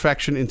this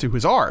perfection into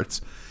his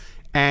arts.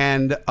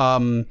 And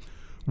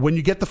when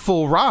you get the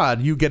full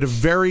rod, you get a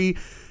very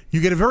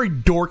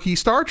dorky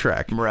Star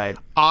Trek. Right.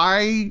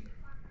 I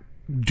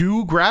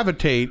do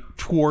gravitate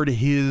toward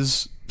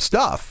his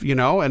stuff, you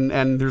know,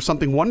 and there's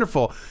something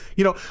wonderful.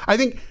 You know, I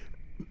think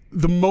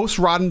the most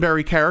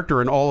Roddenberry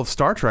character in all of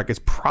Star Trek is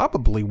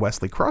probably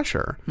Wesley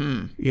Crusher.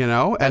 You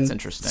know, That's and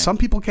interesting. some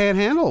people can't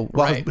handle.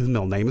 Well, Right. his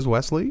middle name is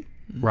Wesley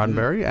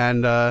Roddenberry,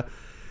 and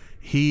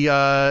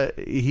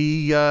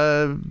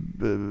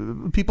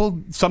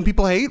some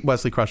people hate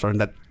Wesley Crusher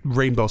and that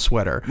rainbow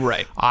sweater.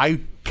 Right. I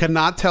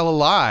cannot tell a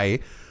lie.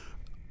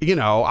 You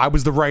know, I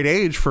was the right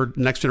age for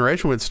Next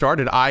Generation when it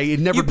started.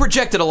 You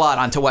projected a lot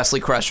onto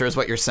Wesley Crusher, is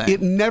what you're saying.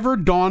 It never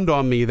dawned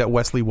on me that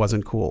Wesley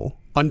wasn't cool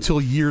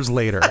until years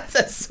later. That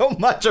says so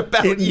much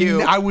about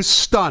you. I was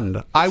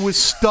stunned. I was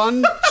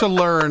stunned to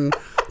learn,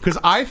 because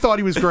I thought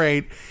he was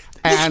great.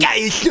 And this guy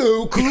is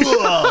so cool.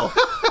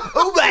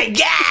 Oh my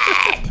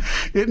God.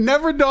 It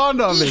never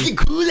dawned on me. He's the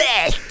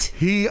coolest.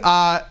 He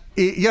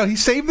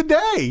saved the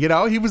day. You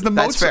know, he was the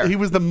Mozart. He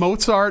was the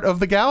Mozart of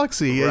the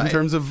galaxy in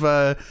terms of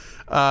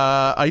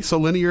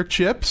isolinear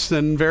chips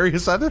and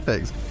various other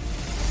things.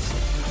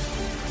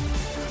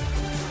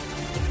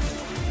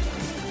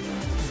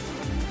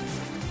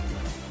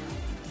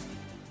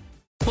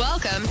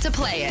 Welcome to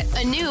Play It,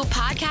 a new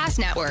podcast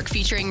network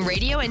featuring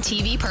radio and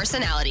TV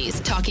personalities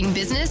talking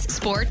business,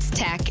 sports,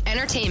 tech,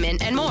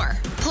 entertainment, and more.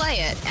 Play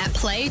it at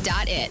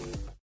play.it.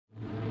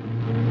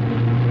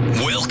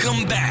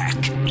 Welcome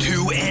back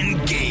to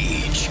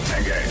Engage.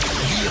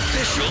 The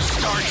official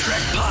Star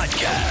Trek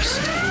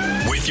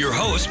podcast. With your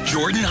host,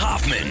 Jordan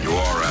Hoffman. You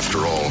are, after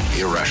all,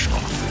 irrational.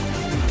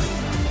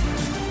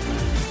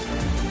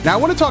 Now, I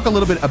want to talk a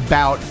little bit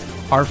about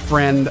our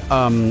friend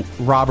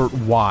Robert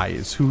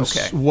Wise, who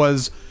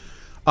was...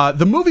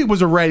 the movie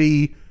was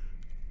already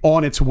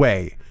on its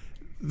way.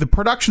 The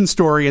production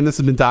story, and this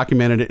has been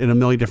documented in a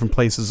million different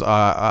places,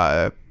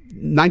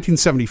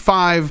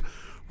 1975,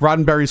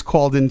 Roddenberry's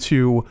called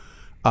into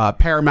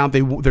Paramount.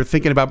 They're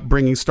thinking about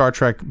bringing Star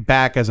Trek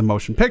back as a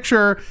motion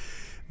picture.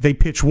 They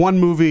pitch one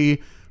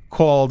movie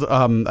called...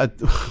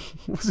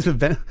 what's it?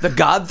 The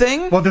God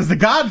Thing? Well, there's The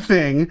God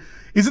Thing.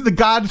 Is it The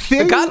God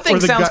Thing? The God Thing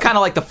sounds kind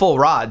of like the full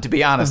rod, to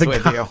be honest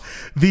with you.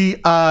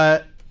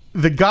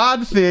 The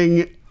God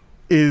Thing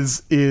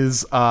is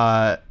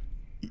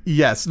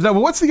yes. No,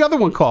 what's the other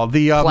one called?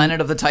 The Planet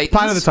of the Titans.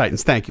 Planet of the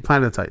Titans. Thank you,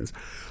 Planet of the Titans.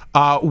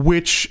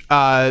 Which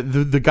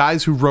the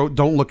guys who wrote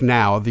Don't Look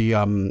Now,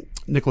 the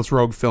Nicholas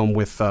Roeg film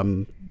with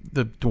the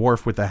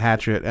dwarf with the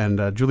hatchet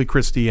and Julie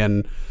Christie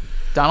and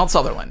Donald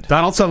Sutherland.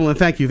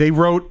 Thank you. They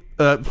wrote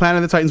Planet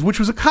of the Titans, which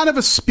was a kind of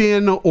a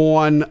spin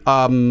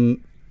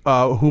on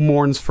Who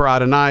Mourns for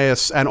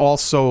Adonais, and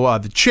also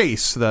The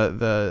Chase,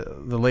 the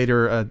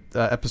later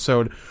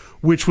episode,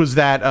 which was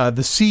that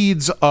the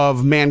seeds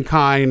of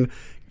mankind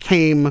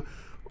came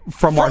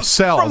from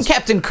ourselves. From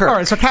Captain Kirk. All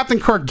right, so Captain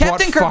Kirk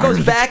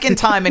goes back in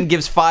time and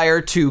gives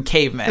fire to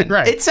cavemen.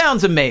 Right. It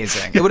sounds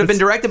amazing. It would have been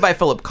directed by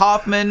Philip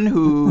Kaufman,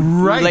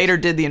 who later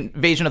did the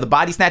Invasion of the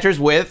Body Snatchers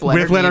with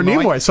Leonard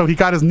Nimoy. So he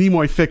got his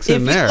Nimoy fix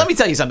in there. Let me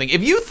tell you something.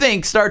 If you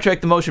think Star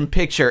Trek the Motion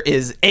Picture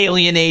is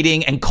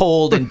alienating and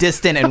cold and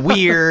distant and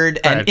weird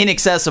and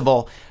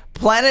inaccessible,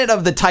 Planet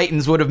of the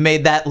Titans would have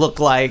made that look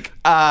like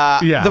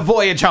The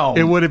Voyage Home.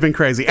 It would have been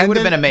crazy. It would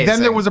have been amazing.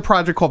 Then there was a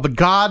project called The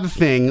God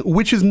Thing,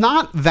 which is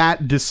not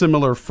that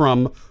dissimilar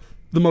from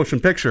the motion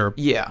picture.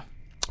 Yeah.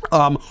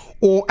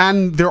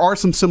 And there are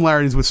some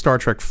similarities with Star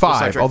Trek V,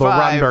 although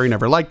Roddenberry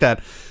never liked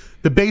that.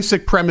 The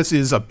basic premise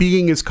is a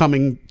being is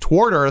coming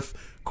toward Earth,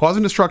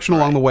 causing destruction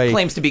along the way.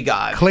 Claims to be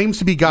God. The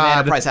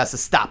Enterprise has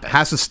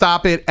to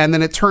stop it. And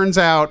then it turns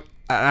out,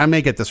 I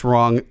may get this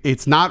wrong,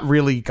 it's not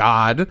really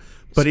God.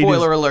 But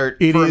spoiler alert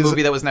for a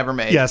movie that was never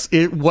made. Yes,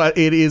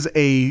 it is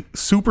a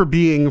super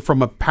being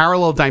from a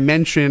parallel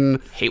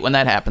dimension. Hate when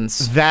that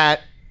happens.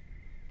 That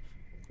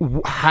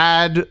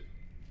had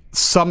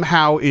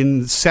somehow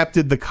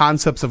incepted the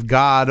concepts of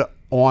God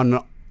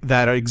on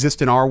that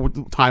exist in our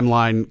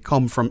timeline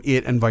come from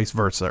it and vice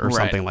versa, or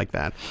something like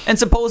that. And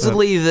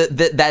supposedly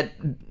that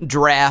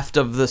draft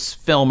of this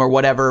film or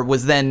whatever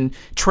was then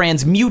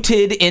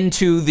transmuted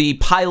into the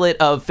pilot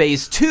of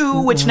Phase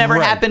 2, which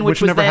never happened,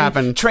 which was never then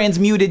happened.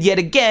 transmuted yet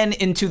again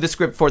into the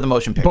script for the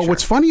motion picture. But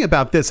what's funny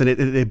about this, and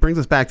it brings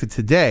us back to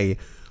today,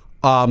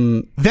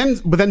 then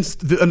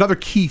another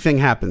key thing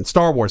happened.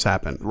 Star Wars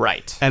happened.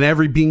 Right. And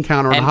every bean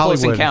counter in Hollywood.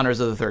 Close Encounters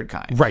of the Third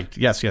Kind. Right.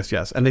 Yes.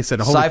 And they said,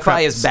 holy Sci-fi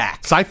crap, is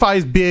back. Sci-fi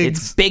is big.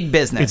 It's big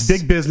business. It's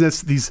big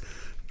business. These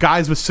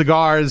guys with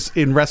cigars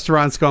in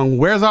restaurants going,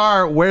 where's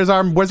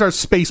our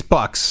space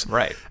bucks?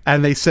 Right.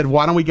 And they said,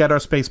 why don't we get our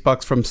space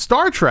bucks from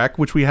Star Trek,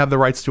 which we have the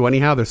rights to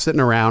anyhow. They're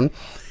sitting around.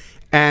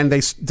 And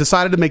they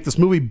decided to make this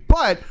movie.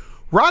 But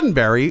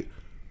Roddenberry,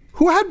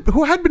 who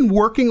had been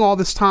working all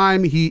this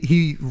time,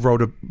 he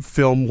wrote a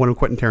film, one of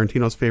Quentin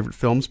Tarantino's favorite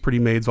films, Pretty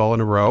Maids All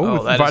in a Row.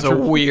 Oh, that is a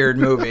weird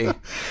movie.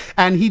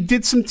 And he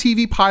did some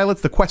TV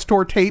pilots, the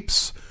Questor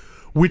tapes,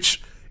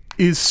 which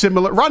is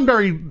similar.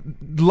 Roddenberry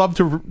loved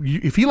to,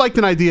 if he liked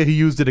an idea, he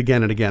used it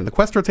again and again. The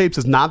Questor tapes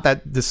is not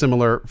that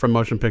dissimilar from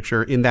motion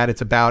picture in that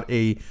it's about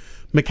a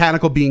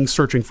mechanical being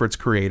searching for its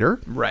creator.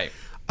 Right.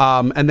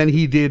 And then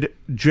he did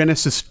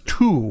Genesis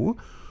 2,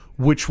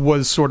 which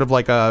was sort of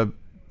like a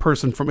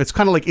person from, it's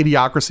kind of like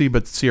Idiocracy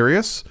but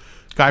serious.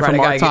 Guy from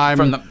our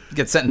time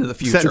gets sent into the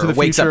future,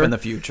 wakes up in the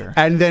future.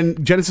 And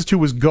then Genesis 2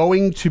 was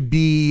going to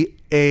be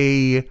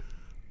a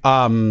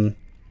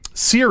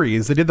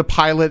series. They did the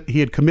pilot.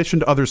 He had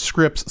commissioned other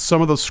scripts.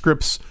 Some of those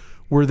scripts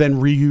were then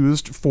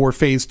reused for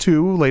Phase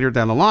 2 later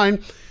down the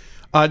line.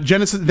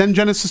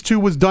 Genesis 2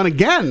 was done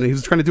again. He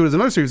was trying to do it as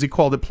another series. He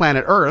called it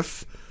Planet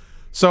Earth.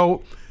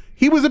 So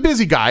he was a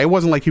busy guy. It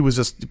wasn't like he was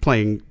just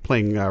playing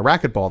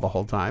racquetball the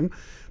whole time.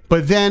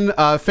 But then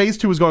Phase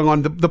 2 was going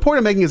on. The point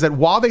I'm making is that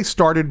while they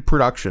started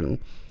production,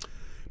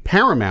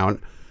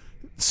 Paramount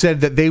said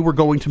that they were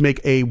going to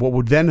make what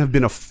would then have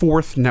been a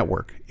fourth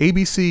network: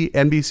 ABC,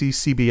 NBC,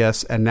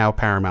 CBS, and now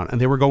Paramount. And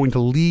they were going to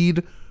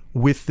lead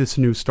with this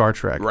new Star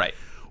Trek. Right.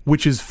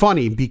 Which is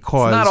funny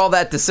because it's not all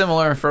that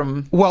dissimilar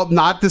from... Well,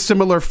 not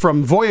dissimilar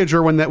from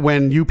Voyager when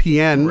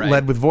UPN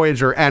led with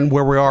Voyager and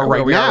where we are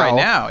right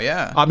now.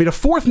 Yeah. I mean, a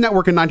fourth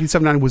network in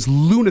 1979 was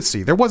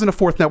lunacy. There wasn't a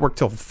fourth network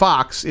till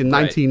Fox in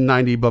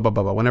 1990, blah, blah,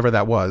 blah, blah, whenever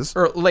that was.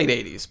 Or late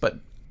 80s, but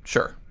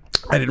sure.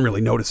 I didn't really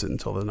notice it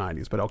until the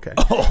 90s, but okay.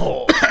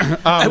 Oh,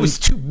 I was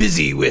too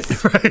busy with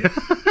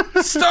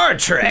Star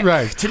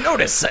Trek to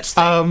notice such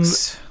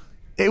things.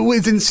 It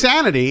was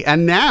insanity,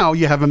 and now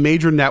you have a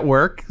major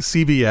network,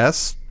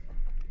 CBS,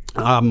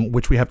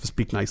 which we have to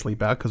speak nicely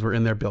about because we're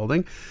in their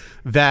building,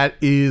 that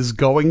is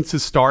going to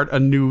start a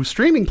new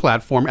streaming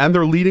platform, and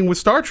they're leading with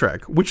Star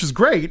Trek, which is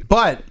great.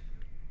 But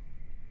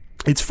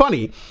it's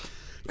funny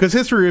because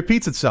history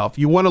repeats itself.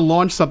 You want to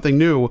launch something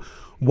new,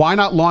 why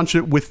not launch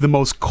it with the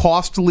most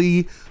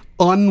costly,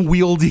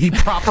 unwieldy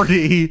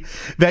property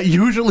that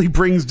usually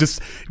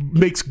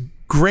makes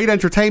great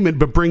entertainment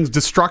but brings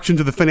destruction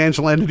to the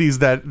financial entities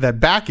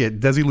that back it?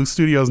 Desilu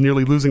Studios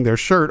nearly losing their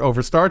shirt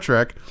over Star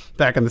Trek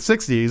back in the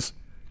 60s.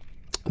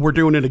 We're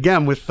doing it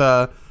again with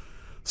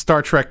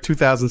Star Trek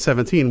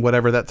 2017,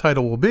 whatever that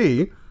title will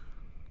be.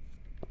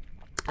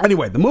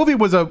 Anyway, the movie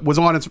was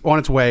on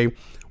its way.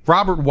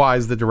 Robert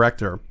Wise, the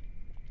director.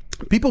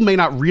 People may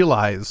not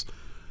realize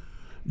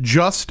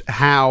just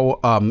how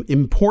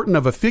important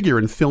of a figure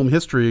in film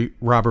history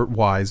Robert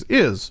Wise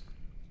is.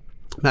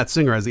 Matt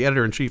Singer, as the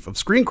editor-in-chief of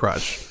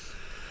ScreenCrush,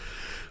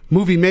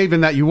 movie maven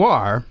that you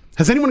are.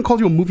 Has anyone called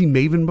you a movie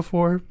maven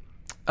before?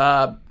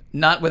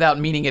 Not without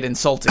meaning it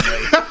insultingly.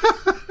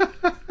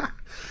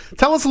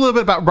 Tell us a little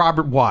bit about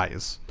Robert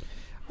Wise.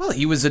 Well,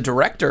 he was a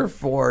director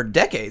for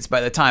decades by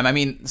the time. I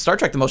mean, Star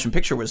Trek the Motion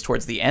Picture was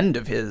towards the end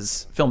of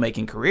his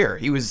filmmaking career.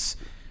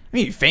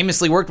 He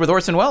famously worked with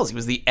Orson Welles. He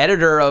was the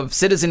editor of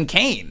Citizen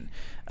Kane.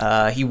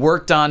 He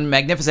worked on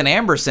Magnificent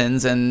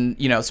Ambersons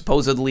and,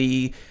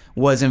 supposedly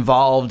was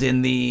involved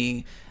in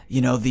the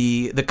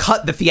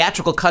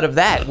theatrical cut of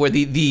that, where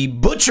the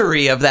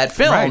butchery of that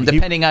film,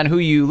 depending on who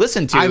you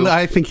listen to.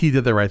 I think he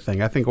did the right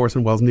thing. I think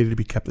Orson Welles needed to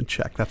be kept in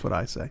check. That's what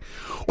I say.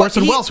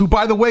 Orson Welles, who,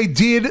 by the way,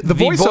 did the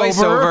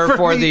voiceover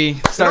for the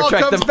Star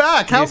Trek.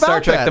 Star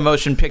Trek the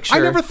Motion Picture. I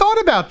never thought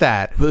about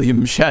that.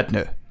 William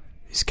Shatner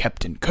is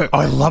Captain Kirk. Oh,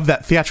 I love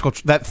that theatrical.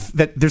 That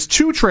there's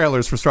two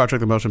trailers for Star Trek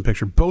the Motion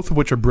Picture, both of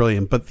which are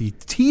brilliant. But the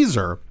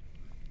teaser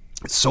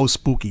is so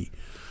spooky.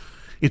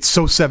 It's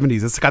so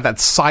 70s. It's got that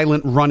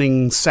silent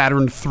running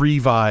Saturn III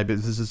vibe.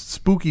 It's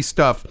spooky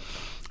stuff.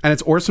 And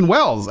it's Orson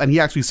Welles. And he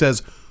actually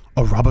says,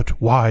 a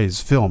Robert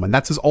Wise film. And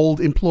that's his old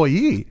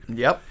employee.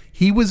 Yep.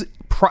 He was,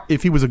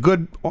 if he was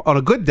on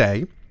a good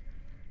day,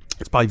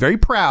 he's probably very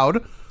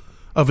proud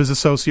of his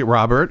associate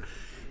Robert.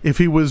 If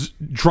he was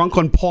drunk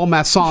on Paul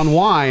Masson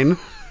wine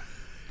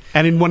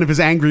and in one of his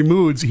angry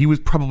moods, he was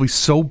probably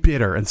so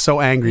bitter and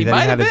so angry that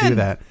he had to do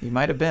that. He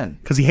might have been.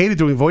 Because he hated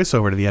doing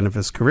voiceover to the end of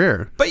his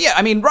career. But yeah,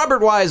 I mean,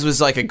 Robert Wise was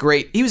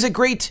he was a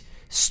great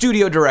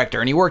studio director,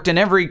 and he worked in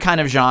every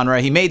kind of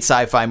genre. He made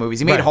sci-fi movies.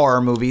 He made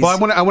horror movies. Well,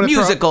 I want to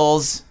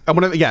musicals.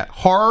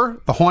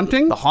 Horror, The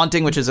Haunting. The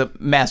Haunting, which is a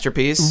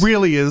masterpiece.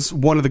 Really is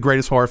one of the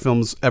greatest horror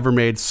films ever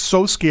made.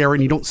 So scary,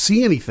 and you don't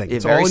see anything.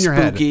 It's all in your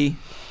spooky.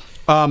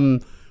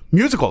 Head.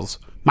 Musicals.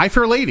 My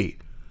Fair Lady.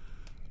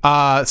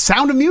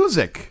 Sound of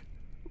Music.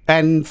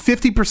 And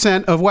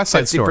 50% of West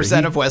Side Story.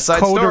 50% of West Side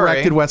Story.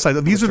 Co-directed West Side.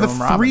 These are the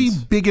three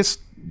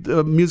biggest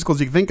musicals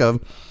you can think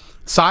of.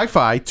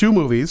 Sci-fi, 2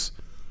 movies.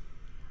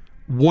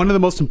 One of the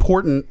most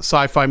important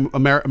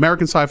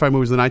American sci-fi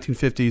movies of the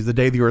 1950s, The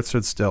Day the Earth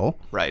Stood Still.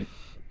 Right.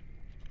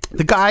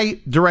 The guy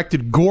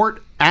directed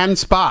Gort and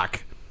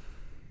Spock.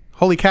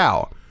 Holy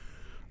cow.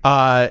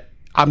 I'm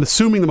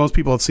assuming that most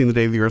people have seen The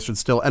Day the Earth Stood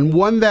Still. And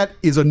one that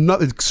is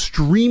another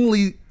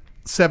extremely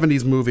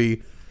 70s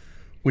movie,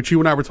 which you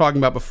and I were talking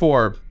about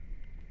before,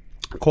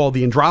 called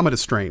The Andromeda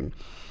Strain.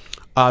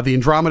 The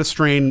Andromeda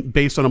Strain,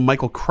 based on a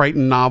Michael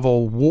Crichton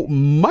novel,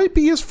 might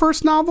be his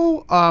first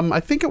novel. I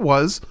think it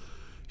was.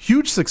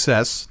 Huge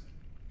success.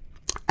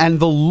 And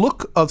the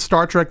look of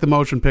Star Trek the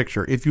Motion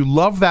Picture, if you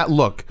love that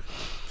look,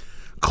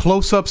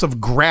 close-ups of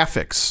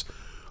graphics,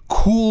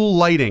 cool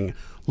lighting,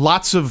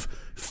 lots of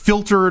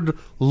filtered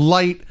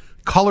light,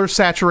 color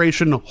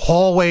saturation,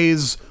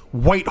 hallways,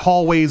 white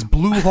hallways,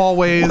 blue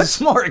hallways.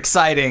 What's more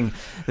exciting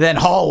than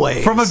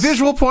hallways? From a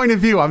visual point of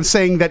view, I'm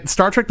saying that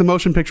Star Trek the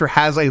Motion Picture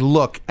has a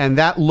look, and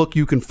that look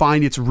you can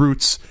find its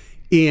roots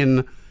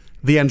in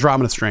The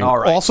Andromeda Strain. All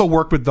right. Also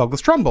worked with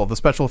Douglas Trumbull, the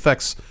special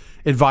effects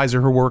advisor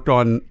who worked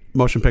on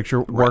Motion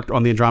Picture, worked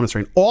on The Andromeda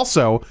Strain.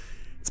 Also,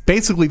 it's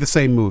basically the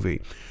same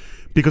movie,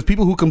 because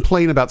people who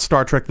complain about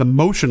Star Trek the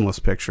Motionless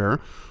Picture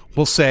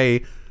will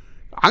say,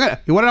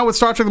 you want to know what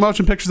Star Trek the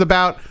Motion Picture is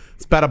about?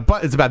 It's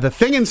about the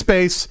thing in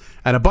space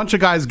and a bunch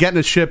of guys get in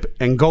a ship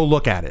and go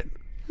look at it.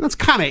 And that's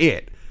kind of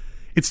it.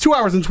 It's 2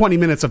 hours and 20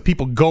 minutes of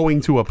people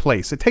going to a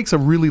place. It takes a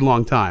really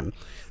long time.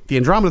 The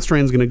Andromeda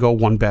Strain is going to go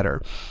one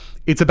better.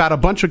 It's about a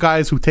bunch of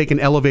guys who take an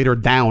elevator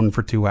down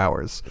for 2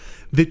 hours.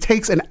 It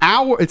takes an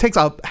hour. It takes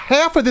a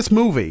half of this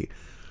movie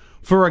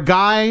for a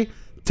guy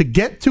to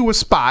get to a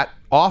spot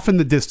off in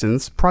the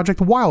distance.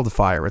 Project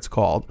Wildfire, it's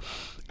called.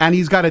 And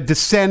he's got to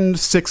descend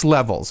 6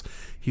 levels.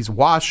 He's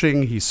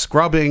washing, he's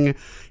scrubbing,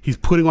 he's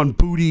putting on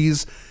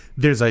booties.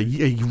 There's a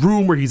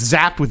room where he's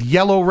zapped with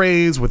yellow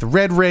rays, with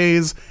red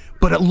rays,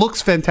 but it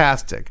looks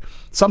fantastic.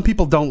 Some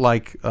people don't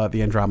like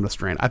the Andromeda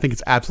Strain. I think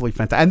it's absolutely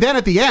fantastic. And then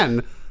at the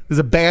end, there's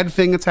a bad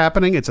thing that's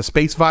happening. It's a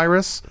space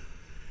virus.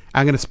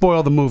 I'm going to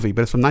spoil the movie,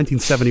 but it's from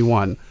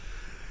 1971.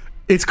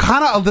 It's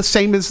kind of the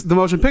same as the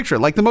motion picture.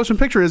 Like, the motion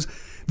picture is,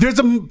 there's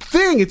a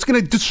thing, it's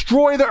going to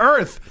destroy the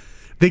Earth.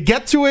 They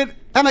get to it,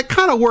 and it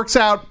kind of works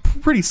out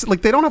pretty,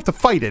 like, they don't have to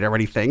fight it or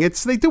anything.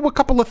 They do a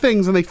couple of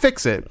things and they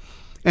fix it.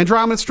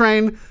 Andromeda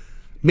Strain,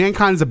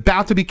 mankind is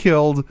about to be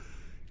killed,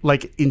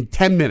 like, in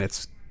 10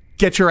 minutes.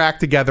 Get your act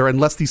together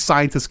unless these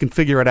scientists can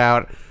figure it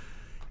out.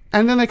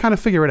 And then they kind of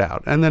figure it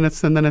out, and then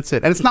it's it. And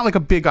it's not like a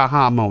big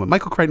aha moment.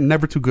 Michael Crichton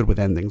never too good with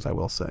endings, I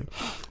will say.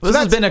 This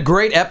has been a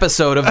great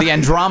episode of the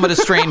Andromeda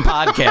Strain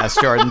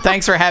podcast, Jordan.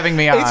 Thanks for having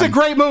me on. It's a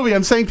great movie.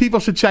 I'm saying people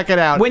should check it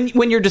out.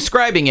 When you're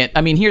describing it,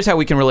 I mean, here's how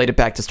we can relate it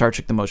back to Star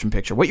Trek: The Motion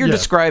Picture. What you're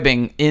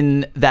describing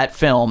in that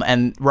film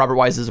and Robert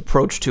Wise's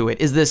approach to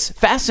it is this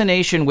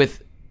fascination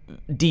with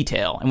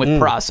detail and with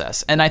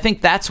process. And I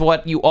think that's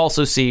what you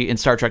also see in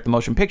Star Trek: The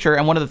Motion Picture,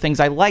 and one of the things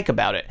I like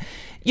about it.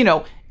 You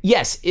know,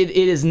 yes, it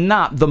is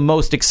not the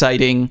most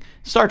exciting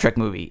Star Trek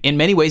movie. In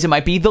many ways, it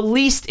might be the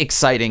least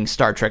exciting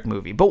Star Trek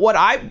movie. But what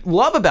I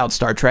love about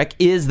Star Trek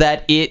is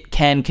that it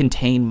can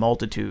contain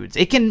multitudes.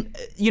 It can,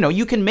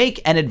 you can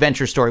make an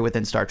adventure story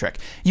within Star Trek.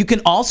 You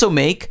can also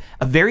make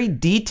a very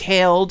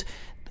detailed,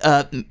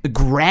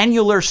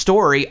 granular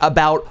story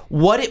about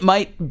what it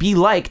might be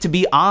like to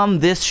be on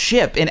this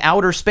ship in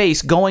outer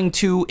space going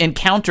to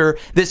encounter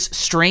this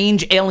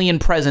strange alien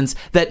presence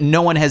that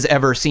no one has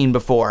ever seen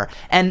before,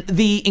 and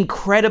the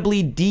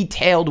incredibly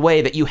detailed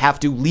way that you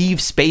have to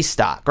leave space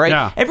dock, right?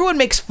 Yeah. Everyone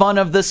makes fun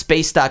of the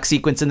space dock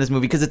sequence in this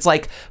movie because it's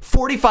like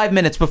 45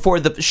 minutes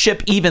before the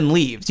ship even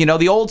leaves. You know,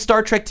 the old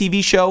Star Trek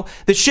TV show,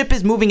 the ship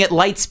is moving at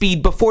light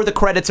speed before the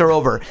credits are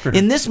over.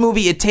 In this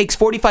movie, it takes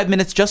 45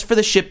 minutes just for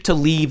the ship to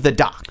leave the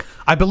dock.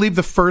 I believe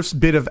the first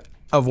bit of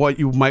what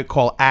you might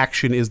call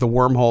action is the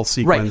wormhole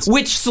sequence. Right,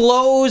 which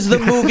slows the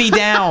movie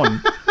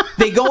down.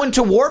 They go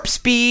into warp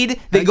speed,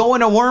 they go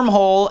in a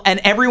wormhole,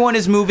 and everyone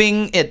is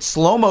moving at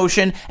slow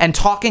motion and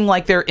talking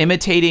like they're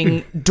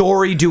imitating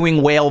Dory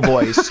doing whale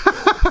voice.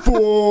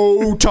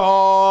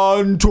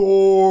 Photon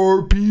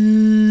torpedoes.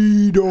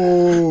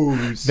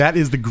 That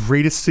is the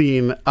greatest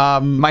scene.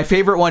 My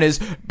favorite one is,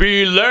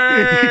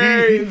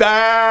 belay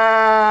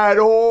that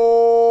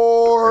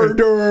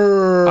order.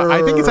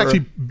 I think it's actually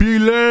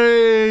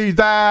belay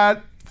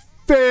that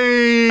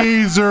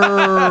phaser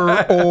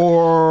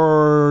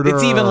order.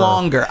 It's even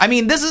longer. I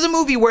mean, this is a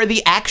movie where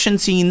the action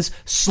scenes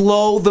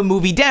slow the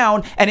movie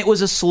down, and it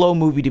was a slow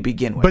movie to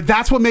begin with. But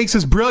that's what makes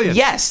this brilliant.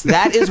 Yes,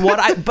 that is what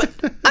but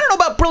I don't know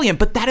about brilliant,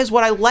 but that is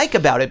what I like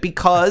about it,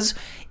 because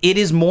it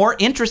is more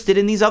interested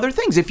in these other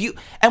things.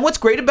 And what's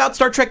great about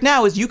Star Trek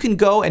now is you can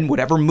go, and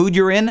whatever mood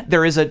you're in,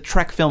 there is a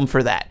Trek film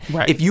for that.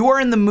 Right. If you are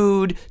in the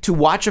mood to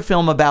watch a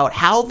film about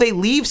how they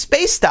leave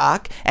space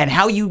dock and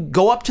how you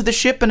go up to the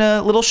ship in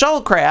a little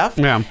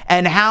shuttlecraft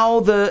and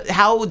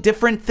how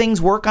different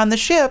things work on the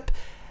ship,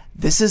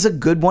 this is a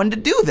good one to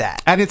do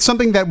that. And it's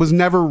something that was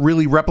never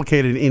really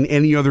replicated in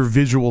any other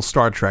visual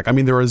Star Trek. I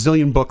mean, there are a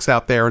zillion books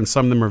out there, and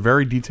some of them are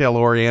very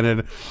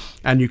detail-oriented,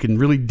 and you can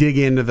really dig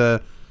into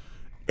the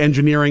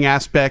engineering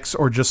aspects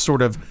or just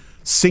sort of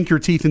sink your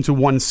teeth into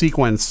one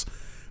sequence.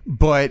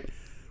 But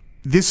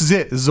this is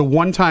it. This is a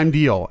one-time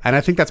deal. And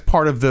I think that's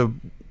part of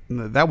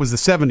that was the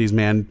 70s,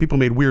 man. People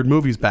made weird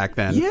movies back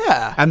then.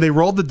 Yeah. And they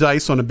rolled the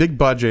dice on a big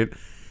budget,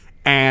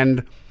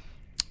 and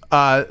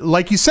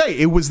like you say,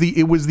 it was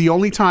the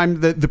only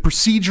time that the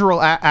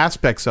procedural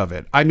aspects of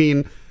it. I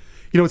mean,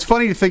 it's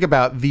funny to think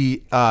about.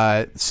 The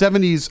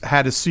 70s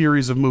had a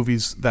series of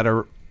movies that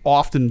are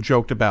often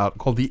joked about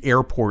called the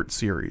Airport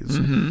series.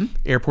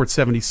 Airport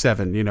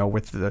 77,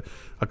 with a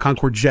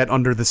Concorde jet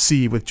under the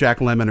sea with Jack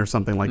Lemmon or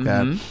something like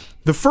that.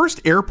 The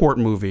first Airport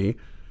movie,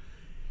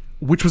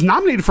 which was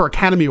nominated for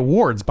Academy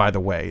Awards, by the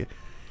way,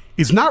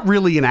 is not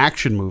really an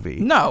action movie.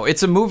 No,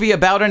 it's a movie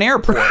about an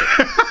airport.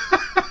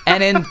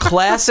 And in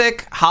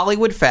classic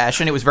Hollywood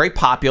fashion, it was very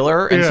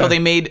popular, and so they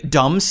made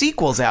dumb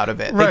sequels out of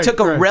it. They took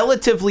a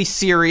relatively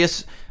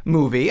serious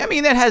movie. I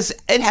mean, it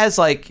has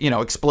like,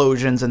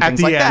 explosions and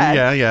things like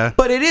that. Yeah.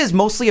 But it is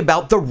mostly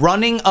about the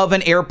running of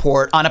an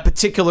airport on a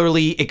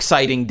particularly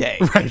exciting day.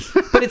 Right.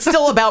 But it's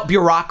still about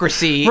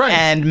bureaucracy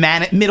and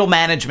middle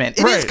management.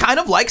 It is kind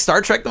of like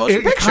Star Trek: The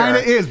Motion Picture. It kind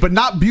of is, but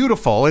not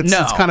beautiful. It's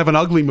kind of an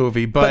ugly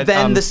movie. But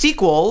then the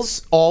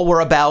sequels all were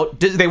about,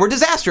 they were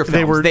disaster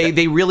films.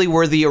 They really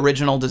were the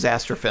original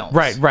disaster films.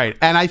 Right.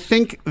 And I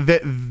think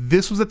that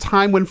this was a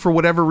time when, for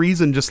whatever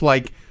reason, just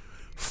like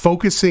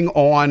focusing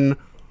on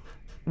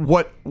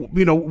what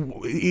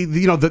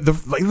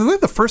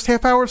the first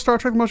half hour of Star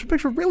Trek: The Motion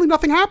Picture, really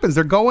nothing happens.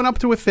 They're going up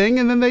to a thing,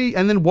 and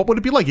then what would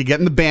it be like? You get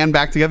in the band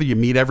back together, you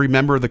meet every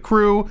member of the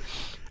crew,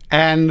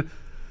 and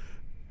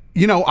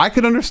I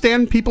could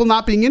understand people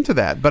not being into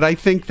that, but I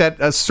think that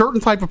a certain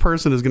type of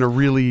person is going to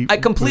really. I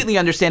completely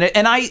understand it,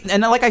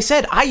 and like I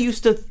said, I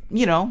used to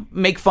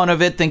make fun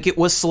of it, think it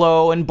was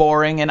slow and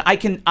boring, and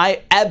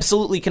I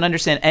absolutely can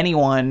understand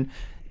anyone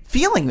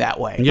feeling that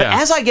way. Yeah.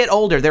 But as I get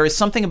older, there is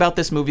something about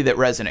this movie that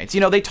resonates.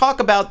 They talk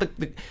about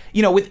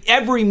with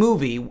every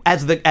movie,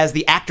 as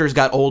the actors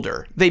got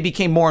older, they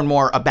became more and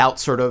more about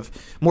sort of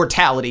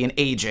mortality and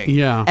aging.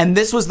 Yeah. And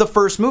this was the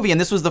first movie,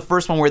 and this was the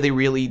first one where they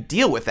really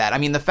deal with that. I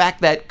mean, the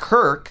fact that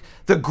Kirk,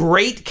 the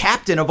great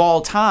captain of all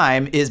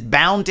time, is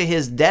bound to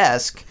his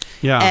desk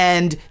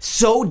and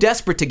so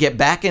desperate to get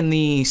back in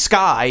the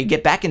sky,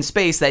 get back in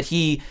space, that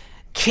he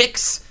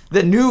kicks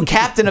the new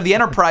captain of the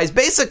Enterprise,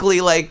 basically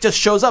just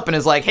shows up and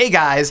is like, hey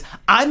guys,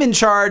 I'm in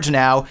charge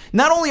now.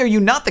 Not only are you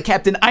not the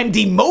captain, I'm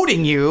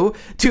demoting you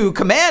to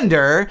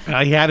commander.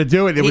 He had to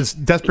do it. It was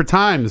desperate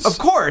times. Of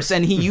course.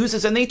 And he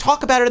uses, and they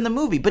talk about it in the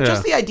movie, but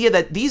just the idea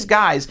that these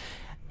guys,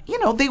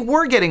 they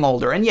were getting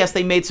older. And yes,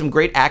 they mmade some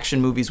great action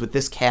movies with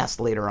this cast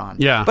later on.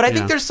 Yeah. But I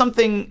think there's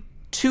something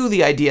to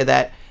the idea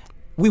that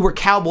we were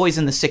cowboys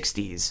in the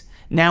 60s.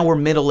 Now we're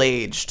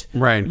middle-aged.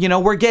 Right.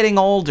 We're getting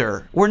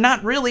older. We're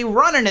not really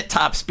running at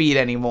top speed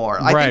anymore.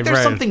 I think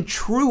there's something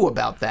true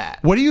about that.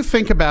 What do you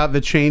think about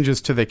the changes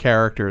to the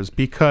characters?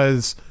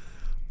 Because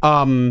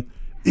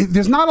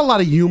there's not a lot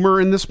of humor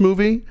in this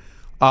movie.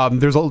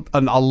 There's a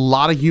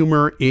lot of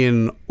humor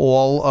in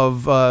all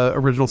of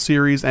original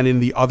series and in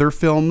the other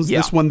films. Yeah.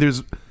 This one,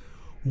 there's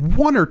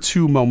one or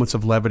two moments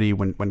of levity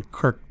when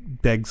Kirk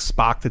begs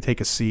Spock to take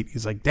a seat.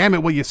 He's like, damn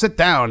it, will you sit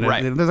down?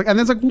 Right. And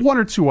there's like one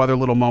or two other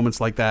little moments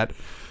like that.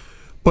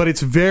 But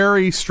it's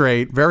very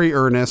straight, very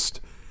earnest.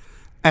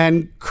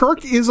 And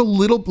Kirk is a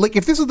little, like,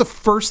 if this is the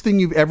first thing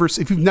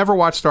if you've never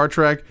watched Star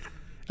Trek,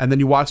 and then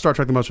you watch Star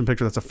Trek: The Motion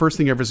Picture, that's the first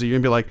thing you ever see, you're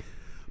going to be like,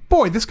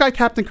 boy, this guy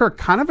Captain Kirk,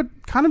 kind of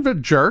a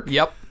jerk.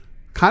 Yep.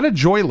 Kind of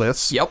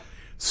joyless. Yep.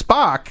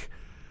 Spock,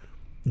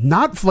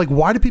 not like,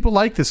 why do people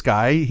like this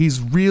guy?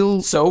 He's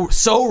real, so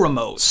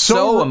remote,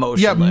 so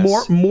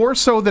emotionless. Yeah, more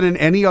so than in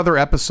any other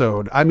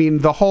episode. I mean,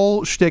 the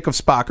whole shtick of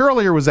Spock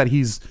earlier was that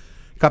he's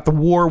got the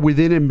war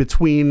within him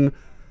between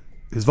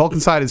his Vulcan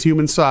side, his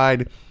human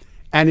side,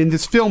 and in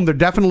this film, there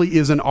definitely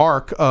is an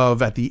arc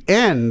of, at the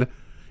end,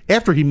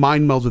 after he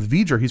mind melds with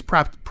V'ger, he's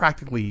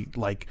practically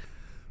like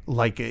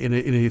in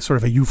a sort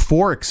of a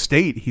euphoric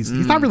state. He's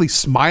not really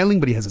smiling,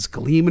 but he has this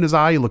gleam in his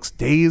eye. He looks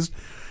dazed.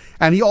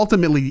 And he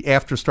ultimately,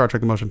 after Star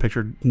Trek: The Motion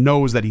Picture,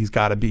 knows that he's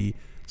got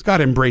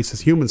to embrace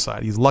his human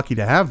side. He's lucky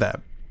to have that.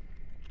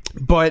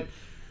 But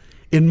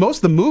in most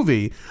of the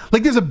movie,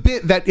 like, there's a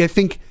bit that I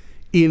think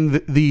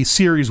in the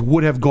series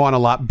would have gone a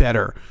lot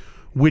better,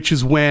 which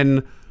is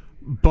when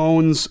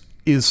Bones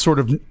is sort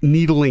of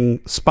needling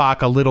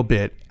Spock a little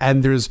bit,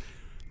 and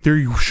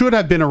there should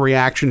have been a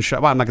reaction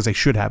shot. Well, I'm not going to say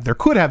should have. There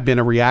could have been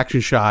a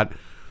reaction shot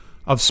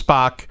of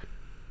Spock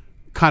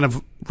kind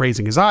of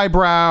raising his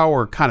eyebrow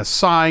or kind of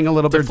sighing a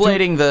little bit.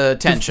 Deflating the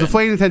tension.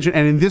 Deflating the tension.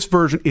 And in this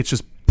version, it's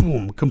just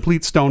boom,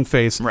 complete stone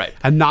face, Right.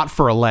 and not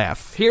for a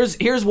laugh. Here's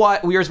why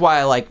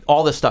I like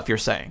all the stuff you're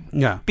saying.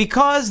 Yeah.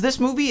 Because this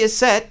movie is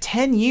set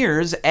 10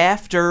 years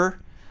after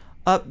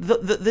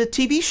the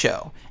TV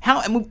show.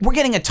 We're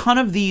getting a ton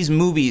of these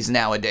movies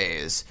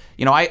nowadays.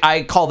 You know,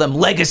 I call them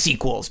legacy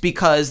sequels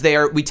because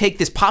we take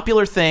this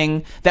popular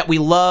thing that we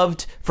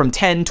loved from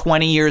 10,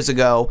 20 years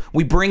ago,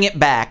 we bring it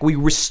back, we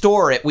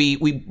restore it, we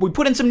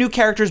put in some new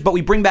characters, but we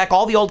bring back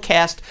all the old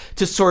cast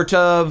to sort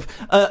of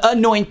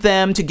anoint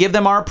them, to give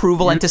them our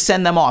approval, and to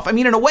send them off. I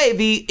mean, in a way,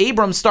 the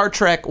Abrams Star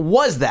Trek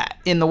was that,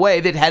 in the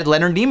way that had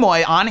Leonard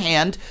Nimoy on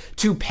hand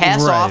to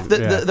pass off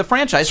the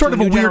franchise. Sort to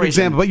of a weird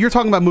example, but you're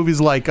talking about movies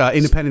like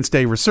Independence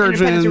Day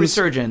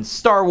Resurgence.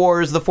 Star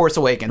Wars, The Force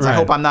Awakens. I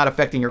hope I'm not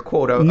affecting your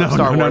quota of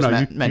Star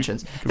Wars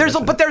mentions. There's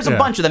a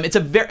bunch of them. It's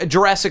a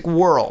Jurassic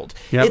World.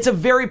 Yep. It's a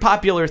very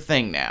popular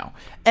thing now.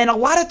 And a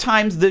lot of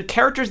times the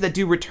characters that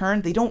do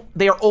return,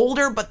 they are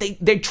older, but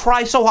they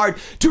try so hard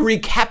to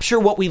recapture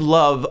what we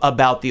love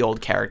about the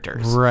old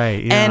characters.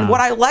 Right. Yeah. And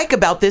what I like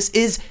about this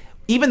is,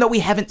 even though we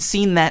haven't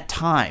seen that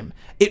time,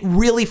 it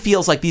really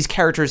feels like these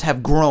characters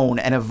have grown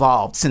and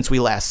evolved since we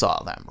last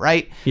saw them,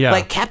 right? Yeah.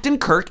 Like Captain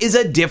Kirk is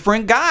a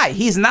different guy.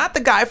 He's not the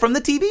guy from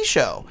the TV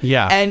show.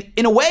 Yeah. And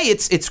in a way,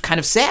 it's kind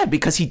of sad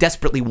because he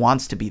desperately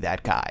wants to be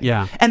that guy.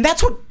 Yeah. And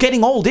that's what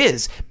getting old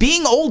is.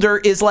 Being older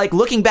is like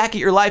looking back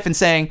at your life and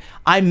saying,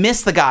 I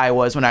miss the guy I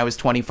was when I was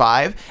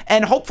 25.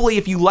 And hopefully,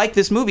 if you like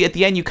this movie, at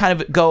the end, you kind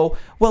of go,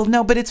 well,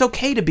 no, but it's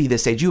okay to be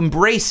this age. You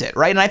embrace it,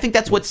 right? And I think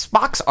that's what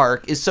Spock's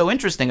arc is so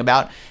interesting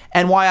about.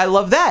 And why I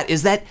love that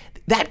is that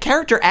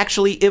character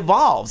actually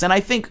evolves. And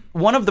I think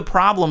one of the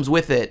problems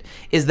with it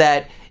is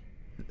that,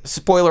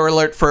 spoiler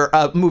alert for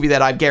a movie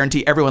that I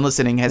guarantee everyone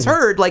listening has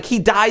heard, like, he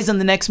dies in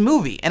the next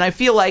movie. And I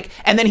feel like,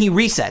 and then he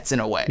resets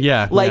in a way.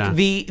 Yeah. Like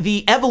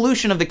the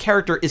evolution of the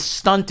character is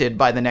stunted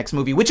by the next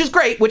movie, which is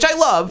great, which I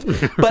love.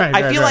 But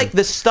I feel like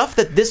the stuff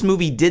that this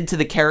movie did to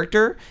the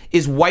character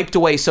is wiped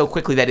away so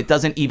quickly that it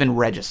doesn't even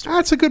register.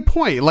 That's a good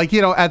point. Like,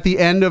 you know, at the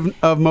end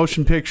of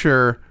Motion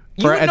Picture...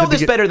 You would know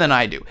this better than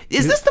I do.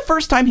 Is this the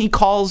first time he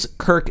calls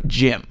Kirk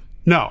Jim?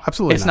 No,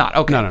 absolutely it's not.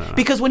 Okay. No.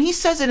 Because when he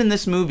says it in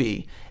this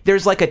movie,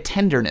 there's like a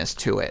tenderness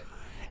to it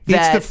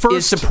that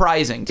is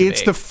surprising to me.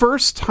 It's the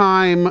first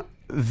time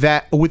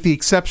that, with the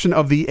exception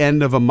of the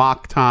end of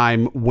Amok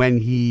Time, when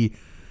he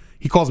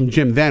calls him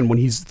Jim then, when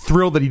he's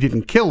thrilled that he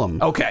didn't kill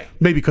him. Okay.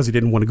 Maybe because he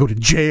didn't want to go to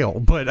jail.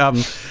 But,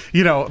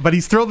 but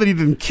he's thrilled that he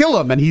didn't kill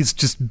him, and he's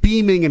just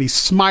beaming, and he's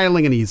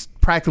smiling, and he's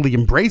practically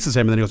embraces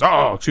him, and then he goes,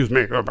 oh, excuse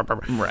me.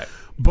 Right.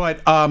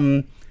 But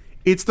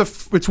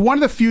it's one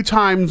of the few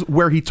times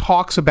where he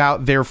talks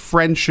about their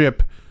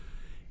friendship.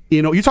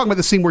 You know, you're talking about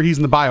the scene where he's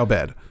in the bio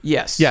bed.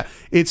 Yes. Yeah.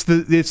 I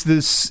think it's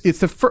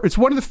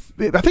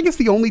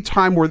the only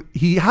time where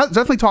he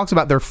definitely talks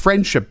about their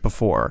friendship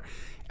before,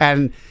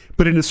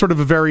 but in a sort of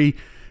a very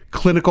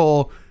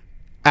clinical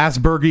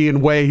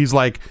Aspergian way. He's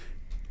like,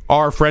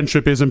 our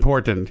friendship is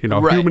important. You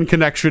know, right. Human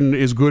connection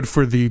is good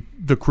for the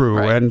crew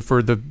right. and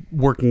for the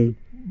working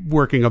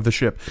of the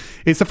ship.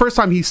 It's the first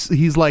time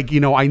he's like, you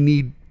know, I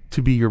need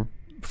to be your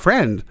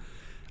friend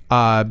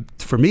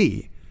for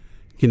me.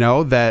 You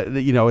know, that,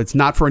 you know, it's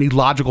not for any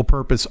logical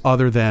purpose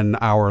other than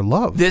our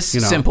love. This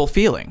simple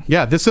feeling.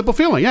 Yeah, this simple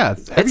feeling. Yeah.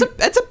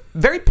 It's a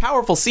very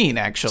powerful scene,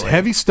 actually. It's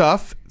heavy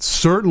stuff.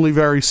 Certainly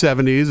very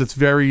 70s. It's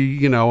very,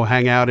 you know,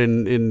 hang out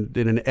in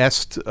an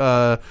est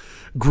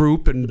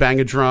group and bang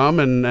a drum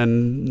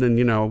and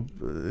you know,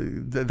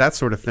 that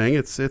sort of thing.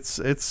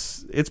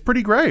 It's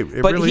pretty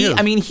great. But really is.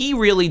 I mean, he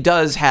really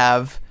does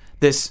have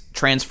this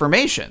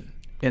transformation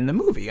in the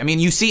movie. I mean,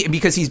 you see,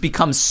 because he's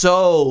become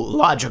so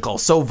logical,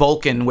 so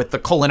Vulcan with the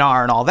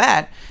Kolinar and all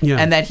that,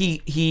 and that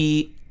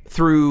he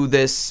through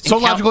this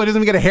logical he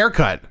doesn't even get a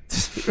haircut.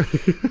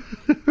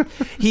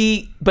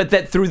 But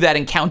that through that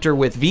encounter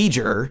with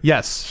V'ger,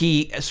 yes,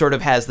 he sort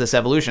of has this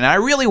evolution. And I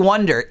really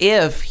wonder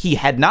if he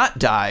had not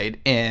died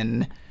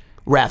in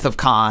Wrath of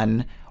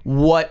Khan,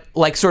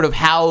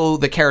 how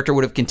the character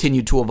would have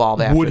continued to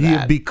evolve after that. Would he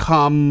have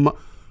become?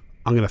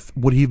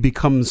 Would he have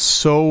become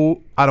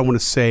so? I don't want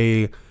to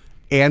say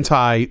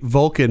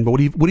anti-Vulcan, but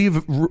would he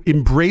have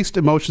embraced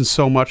emotions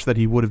so much that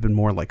he would have been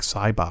more like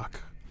Cybok?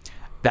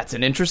 That's it's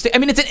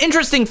an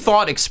interesting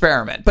thought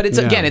experiment, but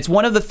it's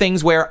one of the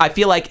things where I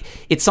feel like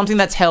it's something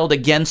that's held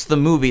against the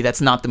movie that's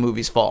not the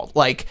movie's fault.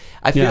 Like,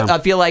 I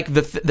feel like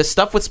the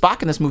stuff with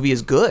Spock in this movie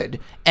is good,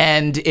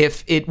 and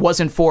if it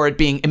wasn't for it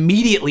being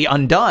immediately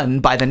undone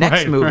by the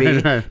next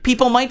movie,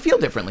 people might feel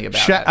differently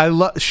about it.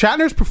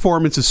 Shatner's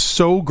performance is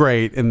so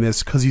great in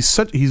this because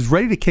he's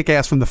ready to kick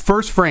ass from the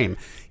first frame.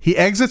 He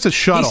exits a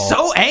shuttle. He's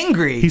so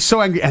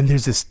angry. And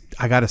there's this,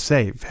 I gotta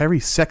say, very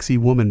sexy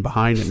woman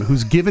behind him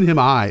who's giving him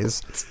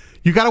eyes.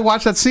 You gotta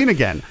watch that scene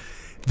again.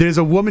 There's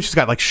a woman, she's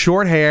got like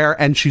short hair,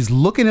 and she's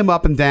looking him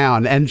up and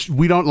down, and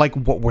we don't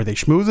what were they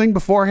schmoozing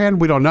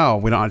beforehand? We don't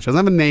know. She doesn't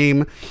have a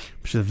name.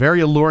 She's a very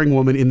alluring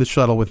woman in the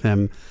shuttle with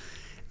him.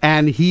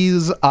 And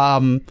he's,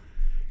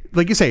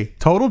 like you say,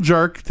 total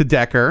jerk to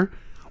Decker.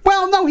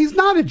 Well, no, he's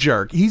not a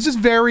jerk. He's just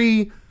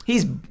very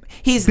He's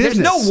there's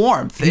no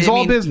warmth. He's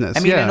all business. I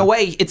mean, yeah. in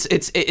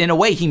a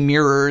way, he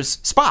mirrors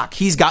Spock.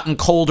 He's gotten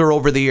colder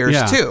over the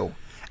years too.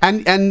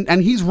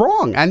 And he's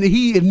wrong, and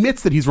he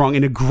admits that he's wrong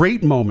in a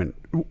great moment,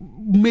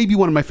 maybe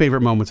one of my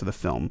favorite moments of the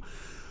film,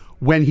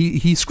 when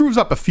he screws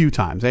up a few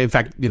times. In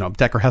fact,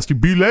 Decker has to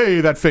belay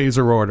that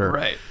phaser order,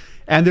 right?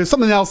 And there's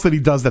something else that he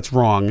does that's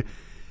wrong,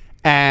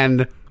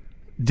 and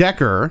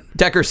Decker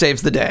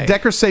saves the day.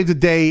 Decker saves the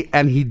day,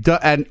 and he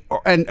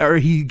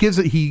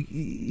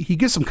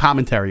gives some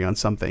commentary on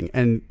something,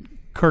 and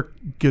Kirk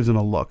gives him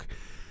a look,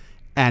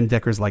 and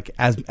Decker's like,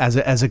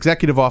 as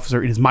executive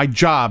officer, it is my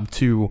job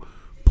to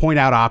point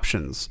out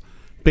options.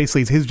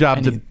 Basically, it's his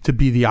job to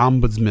be the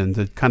ombudsman,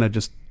 to kind of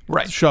just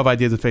shove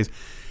ideas in his face.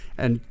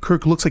 And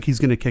Kirk looks like he's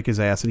going to kick his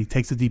ass, and he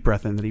takes a deep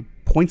breath in, and then he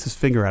points his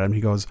finger at him.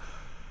 He goes,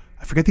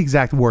 I forget the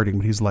exact wording,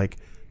 but he's like,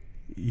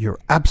 "You're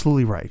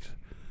absolutely right."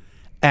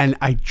 And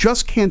I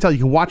just can't tell. You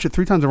can watch it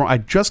 3 times in a row. I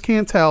just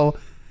can't tell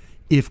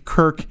if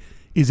Kirk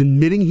is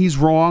admitting he's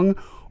wrong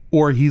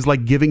or he's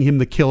like giving him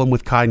the kill him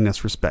with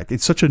kindness respect.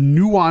 It's such a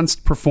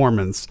nuanced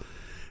performance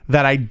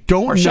that I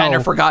don't know. Or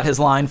Shatner forgot his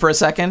line for a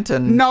second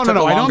and took a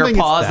longer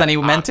pause than he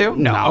meant to?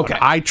 No, okay.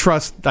 I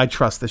trust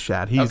the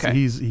Shat.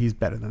 He's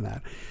better than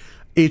that.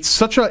 It's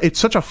such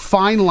a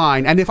fine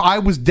line. And if I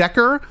was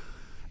Decker,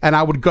 and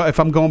I would go, if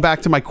I'm going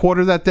back to my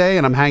quarter that day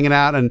and I'm hanging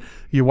out and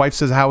your wife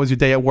says, how was your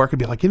day at work? I'd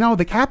be like,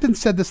 the captain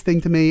said this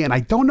thing to me and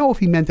I don't know if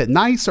he meant it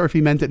nice or if he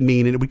meant it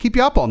mean, and it would keep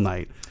you up all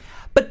night.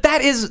 But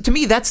that is, to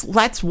me, that's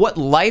what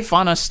life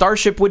on a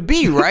starship would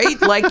be, right?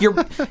 Like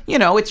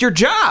it's your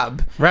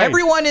job. Right.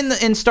 Everyone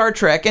in Star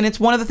Trek, and it's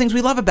one of the things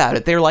we love about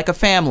it. They're like a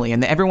family,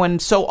 and everyone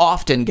so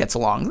often gets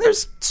along.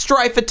 There's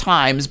strife at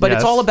times, but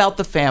it's all about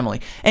the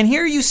family. And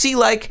here you see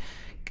like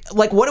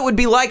what it would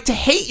be like to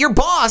hate your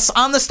boss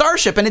on the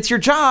starship, and it's your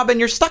job, and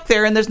you're stuck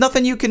there, and there's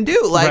nothing you can do.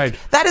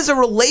 That is a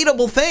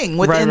relatable thing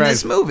within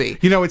this movie.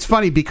 It's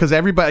funny because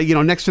everybody,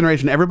 Next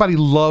Generation, everybody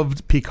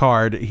loved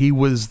Picard. He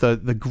was the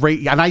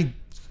great, and I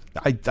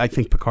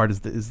think Picard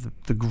is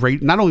the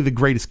great, not only the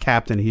greatest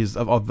captain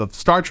of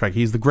Star Trek,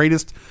 he's the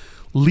greatest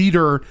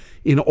leader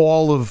in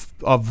all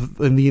of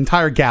in the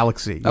entire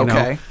galaxy. You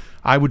know?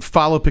 I would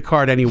follow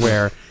Picard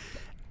anywhere.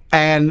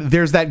 And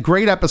there's that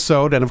great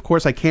episode, and of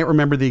course I can't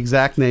remember the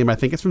exact name. I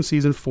think it's from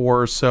season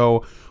 4 or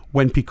so,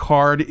 when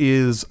Picard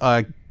is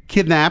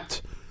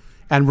kidnapped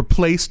and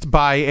replaced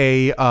by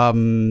a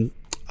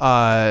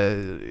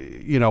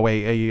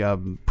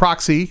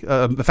proxy,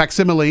 a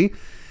facsimile,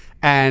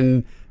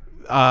 and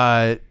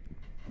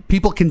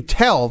people can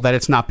tell that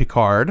it's not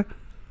Picard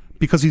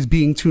because he's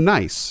being too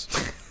nice.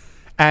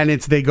 And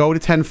they go to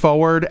 10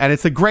 forward, and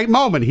it's a great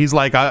moment. He's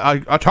like,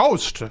 a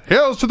toast.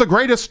 Here's to the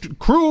greatest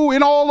crew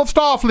in all of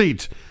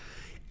Starfleet.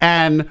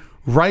 And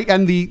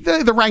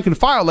the rank and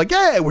file, like,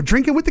 yeah, we're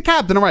drinking with the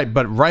captain. All right.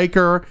 But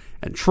Riker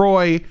and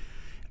Troy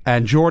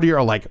and Geordi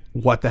are like,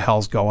 what the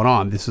hell's going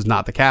on? This is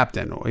not the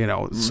captain.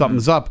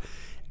 Something's up.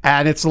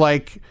 And it's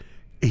like,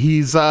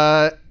 he's...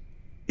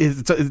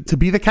 to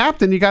be the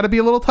captain, you got to be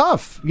a little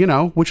tough,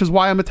 which is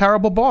why I'm a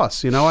terrible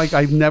boss.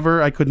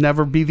 I could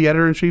never be the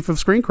editor-in-chief of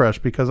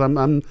ScreenCrush because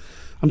I'm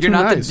too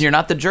nice. You're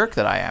not the jerk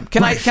that I am.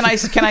 Can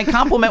I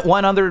compliment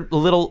one other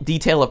little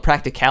detail of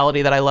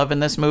practicality that I love in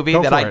this movie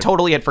that I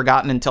totally had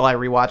forgotten until I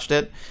rewatched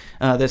it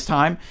this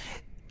time?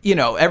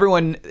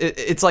 Everyone,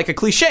 it's like a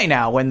cliche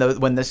now when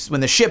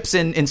the ships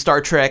in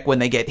Star Trek, when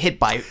they get hit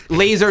by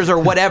lasers or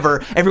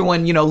whatever,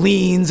 everyone,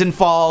 leans and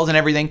falls and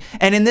everything.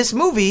 And in this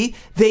movie,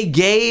 they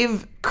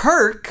gave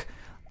Kirk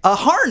a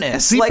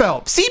harness,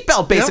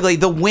 seatbelt, basically. Yep.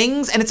 The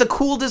wings, and it's a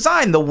cool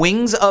design. The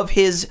wings of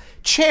his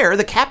chair,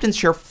 the captain's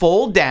chair,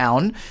 fold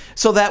down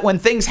so that when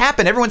things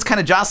happen, everyone's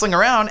kind of jostling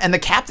around and the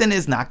captain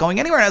is not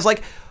going anywhere. And I was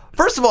like,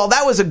 first of all,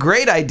 that was a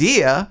great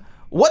idea.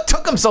 What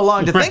took them so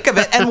long to think of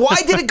it, and why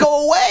did it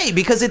go away?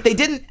 Because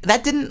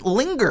that didn't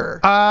linger.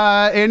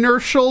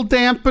 Inertial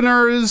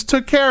dampeners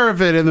took care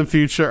of it in the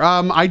future.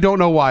 I don't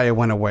know why it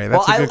went away.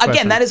 That's a good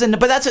question. Again,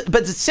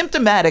 but it's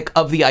symptomatic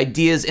of the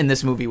ideas in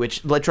this movie,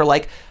 which are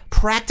like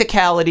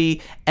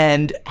practicality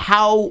and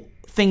how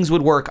things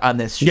would work on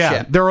this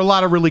ship. There are a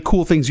lot of really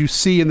cool things you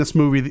see in this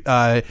movie.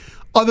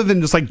 Other than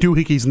just like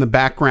doohickeys in the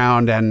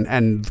background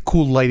and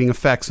cool lighting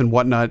effects and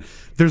whatnot.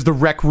 There's the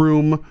rec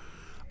room.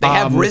 They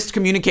have wrist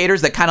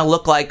communicators that kind of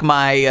look like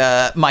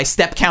my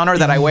step counter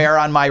that I wear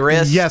on my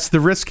wrist. Yes, the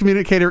wrist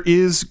communicator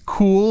is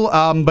cool,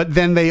 but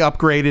then they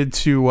upgraded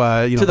to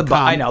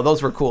I know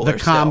those were cool. The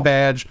comm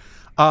badge.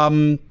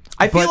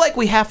 I feel like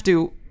we have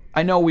to.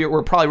 I know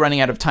we're probably running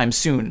out of time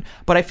soon,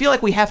 but I feel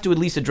like we have to at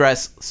least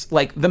address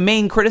like the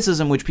main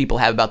criticism which people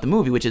have about the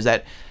movie, which is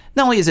that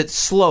not only is it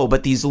slow,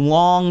 but these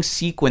long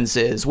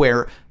sequences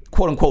where,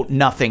 quote unquote,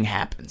 nothing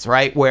happens,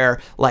 right?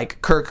 Where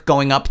like Kirk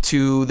going up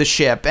to the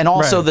ship, and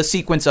also the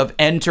sequence of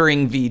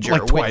entering V'ger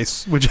like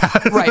twice, which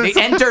right, it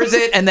enters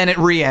it and then it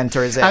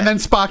re-enters it, and then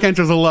Spock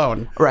enters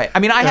alone. Right. I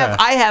mean, I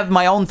have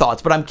my own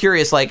thoughts, but I'm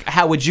curious, like,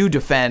 how would you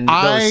defend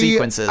those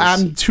sequences?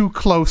 I'm too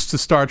close to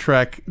Star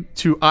Trek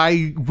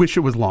I wish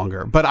it was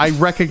longer, but I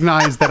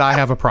recognize that I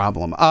have a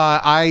problem.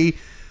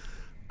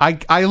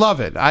 I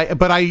love it.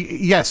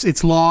 Yes,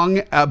 it's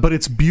long, but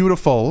it's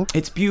beautiful.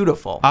 It's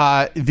beautiful.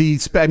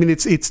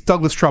 It's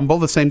Douglas Trumbull,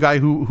 the same guy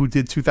who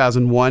did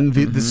 2001.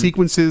 The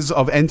sequences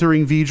of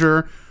entering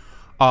V'ger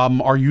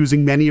are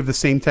using many of the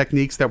same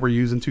techniques that were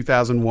used in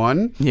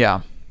 2001.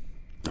 Yeah.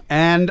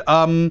 And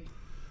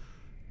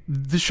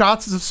the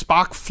shots of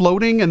Spock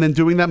floating and then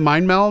doing that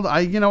mind meld,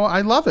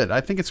 I love it.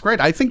 I think it's great.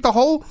 I think the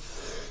whole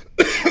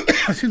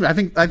excuse me,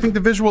 I think the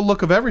visual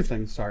look of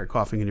everything. Sorry,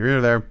 coughing in your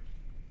ear there.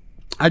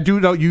 I do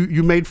know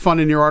you made fun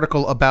in your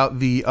article about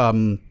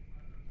the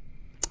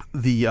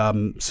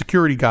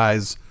security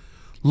guys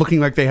looking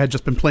like they had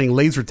just been playing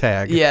laser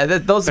tag. Yeah,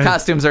 those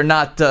costumes are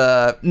not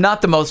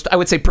the most, I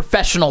would say,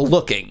 professional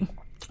looking.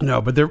 No,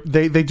 but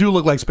they do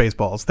look like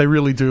Spaceballs. They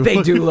really do.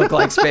 They do look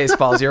like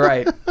Spaceballs. You're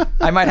right.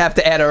 I might have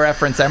to add a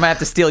reference there. I might have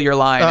to steal your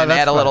line and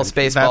add a little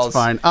Spaceballs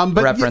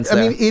reference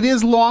there. I mean, it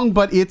is long,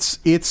 but it's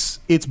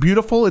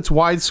beautiful. It's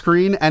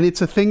widescreen, and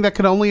it's a thing that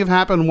could only have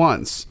happened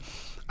once.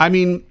 I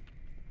mean,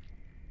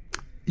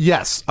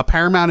 yes, a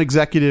Paramount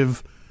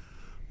executive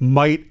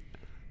might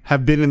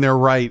have been in their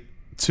right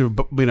to,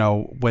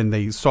 when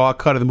they saw a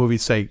cut of the movie,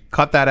 say,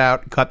 cut that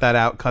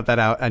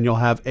out, and you'll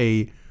have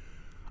a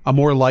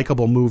more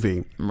likable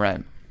movie.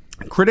 Right.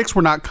 Critics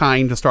were not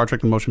kind to Star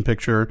Trek the Motion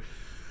Picture,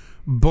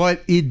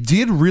 but it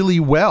did really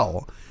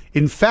well.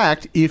 In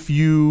fact, if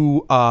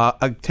you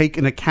take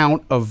an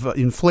account of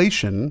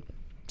inflation...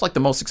 It's like the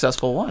most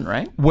successful one,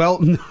 right? Well,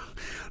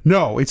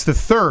 no, it's the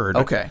third.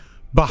 Okay.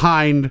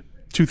 Behind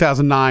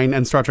 2009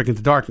 and Star Trek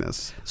Into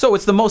Darkness. So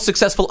it's the most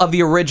successful of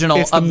the original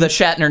the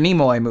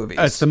Shatner-Nimoy movies.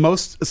 It's the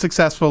most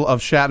successful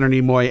of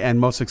Shatner-Nimoy and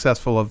most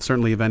successful of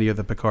certainly of any of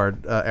the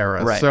Picard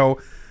era. Right. So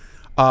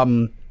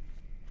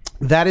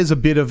that is a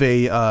bit of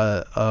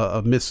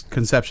a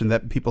misconception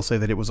that people say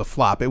that it was a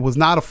flop. It was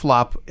not a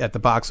flop at the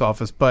box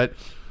office, but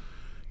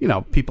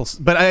people.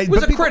 It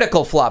was a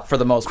critical flop for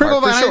the most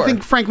part. For sure. I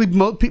think, frankly,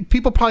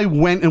 people probably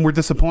went and were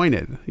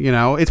disappointed.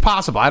 It's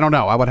possible. I don't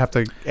know. I would have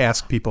to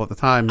ask people at the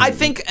time. I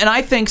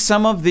think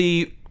some of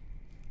the.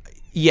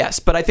 Yes,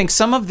 but I think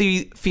some of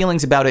the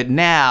feelings about it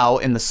now,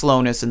 in the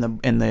slowness and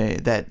the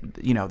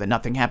that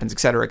nothing happens, et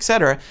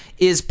cetera,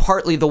 is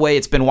partly the way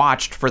it's been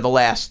watched for the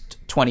last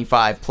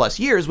 25 plus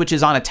years, which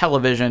is on a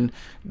television,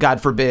 God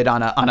forbid,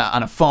 on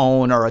a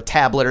phone or a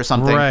tablet or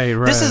something. Right.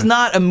 This is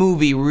not a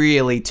movie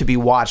really to be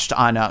watched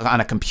on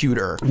a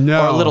computer or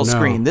a little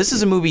screen. This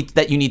is a movie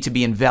that you need to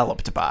be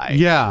enveloped by.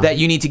 Yeah. That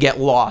you need to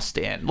get lost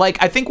in.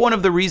 Like, I think one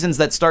of the reasons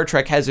that Star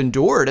Trek has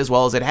endured as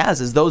well as it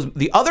has is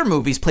the other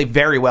movies play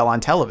very well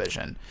on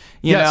television.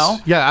 You know?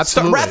 Yeah,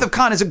 absolutely. Wrath of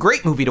Khan is a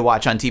great movie to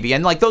watch on TV,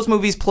 and like those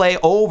movies play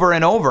over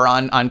and over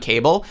on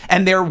cable,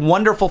 and they're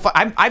wonderful.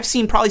 I've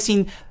probably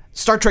seen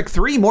Star Trek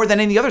 3 more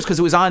than any others because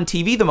it was on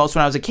TV the most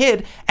when I was a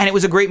kid, and it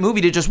was a great movie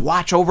to just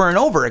watch over and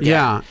over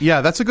again. Yeah,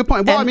 that's a good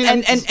point. Well,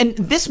 and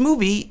this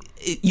movie,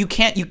 you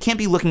can't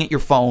be looking at your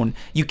phone,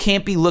 you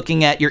can't be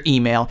looking at your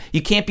email,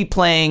 you can't be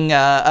playing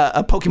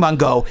a Pokemon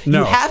Go. No.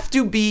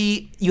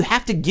 You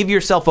have to give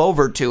yourself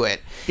over to it.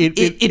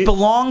 It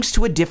belongs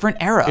to a different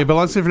era. It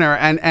belongs to a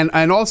different era,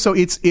 and also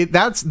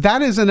that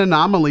is an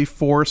anomaly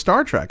for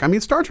Star Trek. I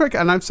mean, Star Trek,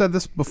 and I've said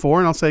this before,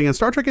 and I'll say again,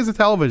 Star Trek is a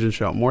television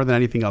show more than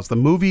anything else. The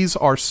movies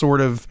are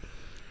sort of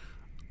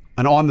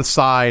an on the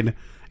side,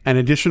 an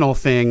additional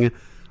thing.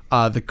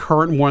 The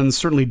current ones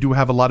certainly do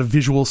have a lot of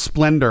visual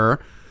splendor,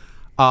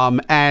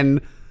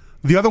 and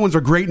the other ones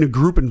are great in a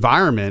group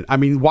environment. I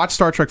mean, watch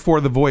Star Trek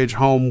IV: The Voyage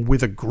Home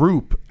with a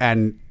group,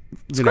 and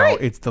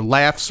it's the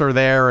laughs are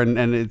there,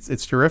 and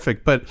it's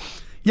terrific. But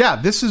yeah,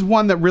 this is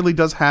one that really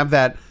does have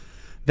that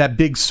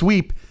big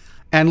sweep.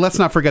 And let's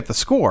not forget the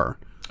score.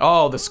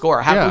 Oh, the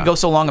score! How can we go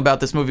so long about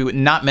this movie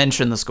and not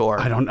mention the score?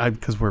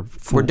 Because we're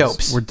fools. We're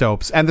dopes. We're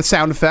dopes, and the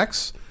sound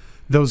effects,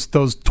 those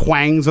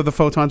twangs of the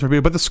photons are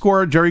beautiful. But the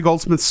score, Jerry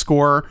Goldsmith's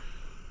score,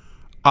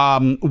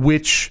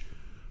 which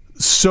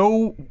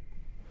so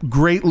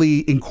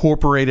greatly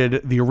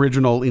incorporated the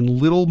original in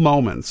little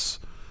moments.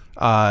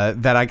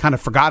 That I kind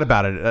of forgot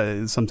about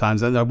it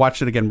sometimes. And I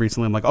watched it again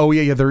recently. I'm like, oh,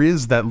 yeah, there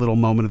is that little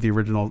moment of the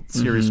original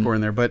series score in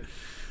there. But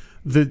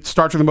the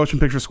Star Trek the Motion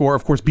Picture score,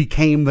 of course,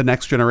 became the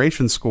Next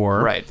Generation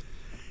score. Right.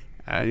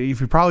 If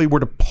you probably were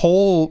to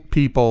poll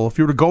people, if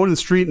you were to go in the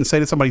street and say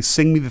to somebody,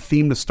 sing me the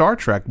theme to Star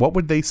Trek, what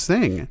would they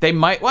sing? They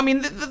might. Well, I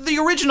mean, the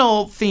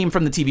original theme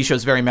from the TV show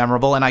is very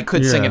memorable, and I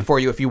could sing it for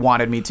you if you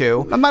wanted me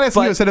to. I'm not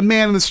asking you. I said a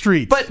man in the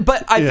street.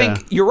 But I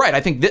think you're right. I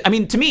think,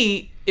 to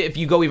me, if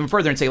you go even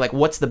further and say, like,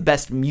 what's the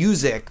best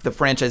music the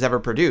franchise ever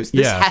produced,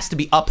 this has to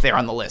be up there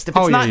on the list. If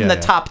it's not in the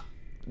top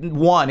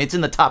one, it's in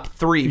the top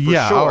three for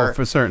sure. Oh,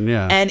 for certain,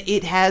 yeah. And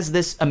it has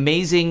this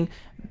amazing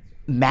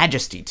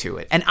majesty to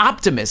it and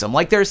optimism.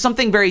 Like, there's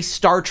something very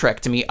Star Trek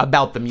to me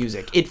about the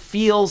music. It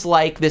feels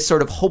like this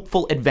sort of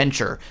hopeful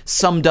adventure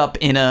summed up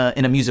in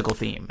a musical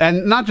theme.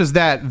 And not just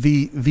that,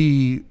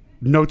 the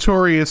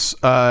notorious,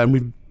 and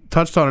we've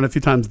touched on it a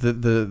few times,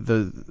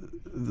 the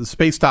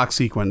space dock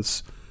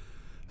sequence.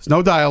 There's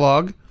no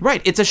dialogue.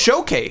 Right, it's a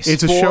showcase.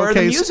 It's a for showcase,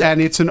 the music.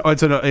 and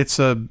it's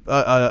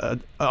a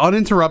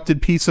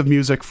uninterrupted piece of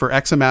music for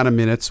X amount of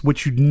minutes,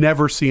 which you'd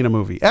never see in a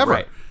movie ever.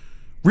 Right.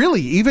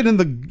 Really, even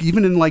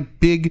in like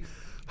big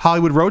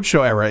Hollywood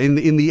Roadshow era, in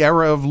the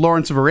era of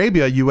Lawrence of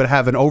Arabia, you would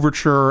have an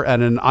overture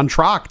and an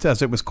entr'acte,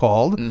 as it was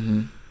called,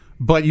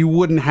 but you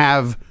wouldn't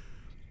have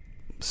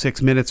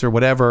 6 minutes or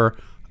whatever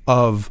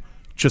of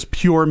just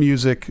pure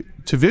music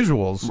to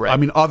visuals. Right. I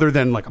mean, other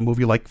than like a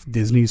movie like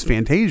Disney's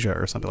Fantasia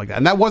or something like that.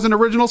 And that wasn't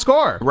original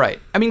score. Right.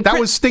 I mean, that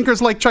was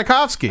stinkers like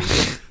Tchaikovsky,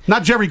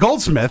 not Jerry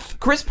Goldsmith.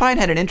 Chris Pine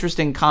had an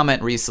interesting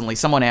comment recently.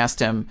 Someone asked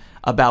him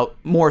about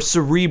more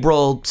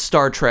cerebral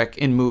Star Trek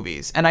in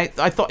movies. And I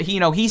thought,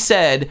 he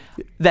said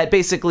that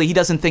basically he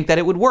doesn't think that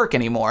it would work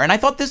anymore. And I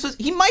thought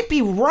he might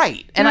be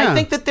right. And I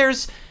think that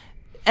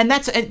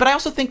but I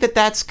also think that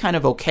that's kind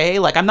of okay.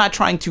 Like, I'm not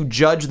trying to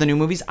judge the new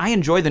movies. I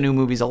enjoy the new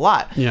movies a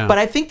lot. Yeah. But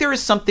I think there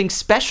is something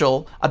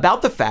special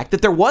about the fact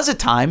that there was a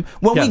time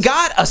when we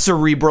got a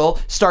cerebral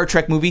Star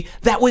Trek movie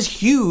that was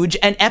huge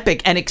and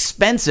epic and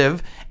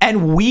expensive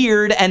and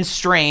weird and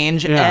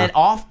strange and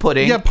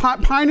off-putting. Yeah,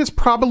 Pine is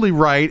probably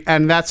right,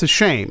 and that's a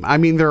shame. I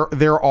mean,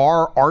 there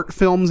are art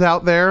films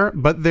out there,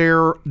 but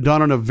they're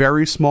done on a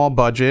very small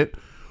budget,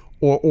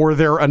 or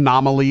they're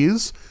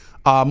anomalies.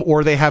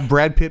 Or they have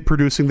Brad Pitt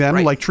producing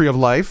them, like Tree of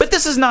Life. But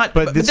this is not.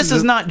 But this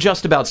is not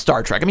just about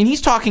Star Trek. I mean,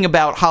 he's talking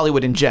about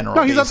Hollywood in general.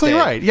 No, he's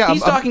absolutely right. Yeah,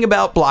 he's talking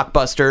about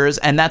blockbusters,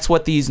 and that's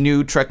what these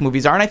new Trek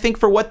movies are. And I think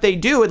for what they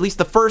do, at least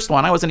the first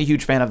one, I wasn't a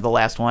huge fan of the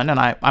last one, and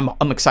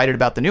I'm excited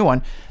about the new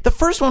one. The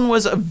first one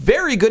was a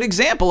very good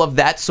example of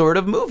that sort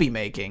of movie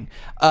making.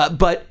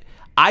 But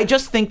I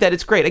just think that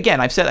it's great. Again,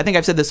 I think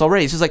I've said this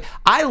already. It's just like,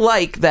 I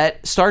like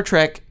that Star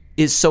Trek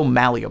is so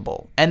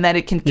malleable, and that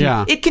it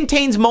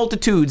contains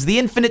multitudes, the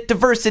infinite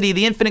diversity,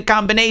 the infinite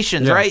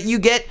combinations, right? You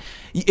get,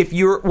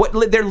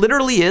 there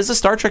literally is a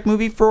Star Trek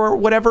movie for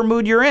whatever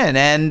mood you're in,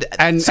 and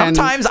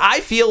sometimes I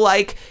feel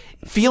like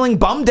feeling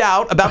bummed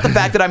out about the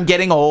fact that I'm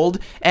getting old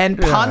and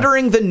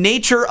pondering the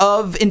nature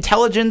of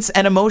intelligence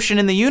and emotion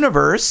in the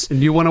universe.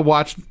 And you want to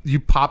watch,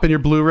 you pop in your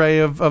Blu-ray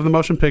of the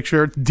motion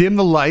picture, dim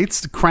the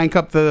lights, crank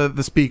up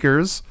the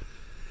speakers.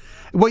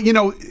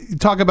 Well,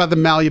 talk about the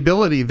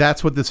malleability.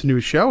 That's what this new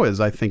show is,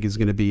 I think, is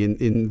going to be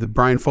in the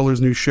Brian Fuller's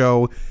new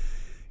show.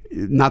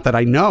 Not that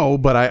I know,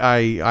 but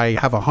I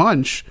have a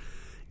hunch,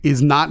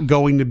 is not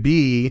going to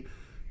be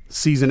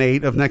season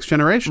 8 of Next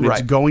Generation. Right.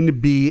 It's going to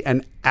be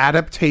an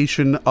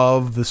adaptation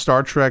of the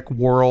Star Trek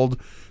world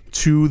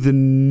to the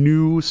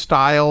new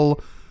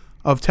style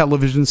of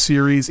television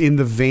series in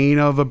the vein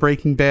of a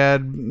Breaking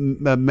Bad,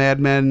 Mad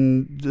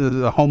Men,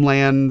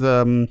 Homeland,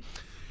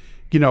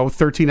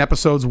 13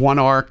 episodes, one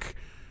arc.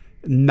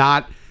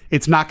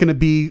 It's not going to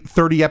be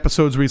 30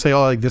 episodes where you say,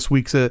 oh, like this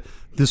week's a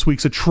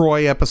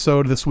Troy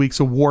episode, this week's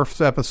a Worf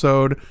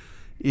episode.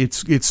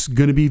 It's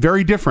going to be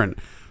very different.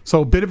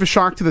 So a bit of a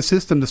shock to the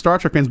system, to Star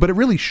Trek fans, but it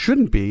really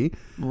shouldn't be,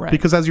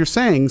 because as you're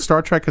saying,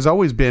 Star Trek has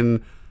always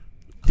been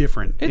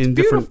different. It's in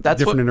beautiful.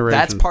 different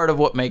iterations. That's part of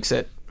what makes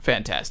it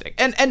fantastic.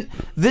 And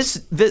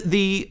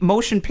the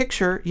motion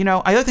picture,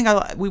 I think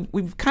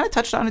we've kind of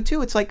touched on it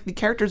too. It's like the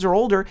characters are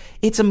older.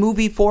 It's a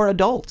movie for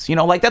adults.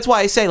 Like that's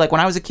why I say, like,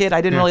 when I was a kid, I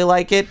didn't really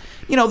like it.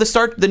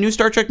 The new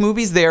Star Trek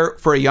movies, they're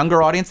for a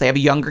younger audience. They have a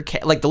younger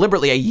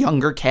deliberately a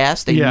younger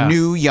cast,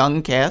 new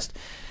young cast.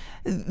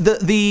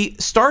 The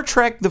Star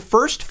Trek, the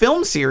first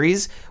film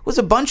series, was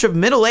a bunch of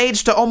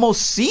middle-aged to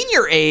almost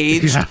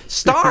senior-aged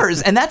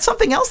stars, and that's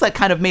something else that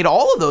kind of made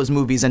all of those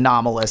movies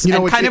anomalous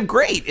and kind of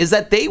great, is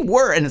that they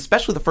were, and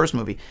especially the first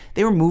movie,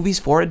 they were movies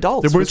for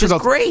adults, which is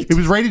great. It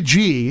was rated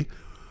G,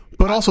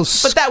 but also...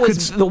 But that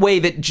was the way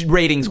that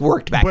ratings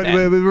worked back then.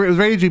 It was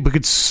rated G, but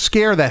could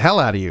scare the hell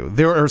out of you.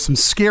 There are some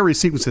scary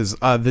sequences.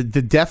 The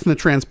death in the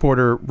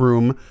transporter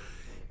room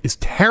is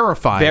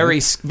terrifying. Very,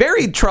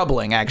 very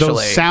troubling,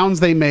 actually. Those sounds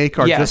they make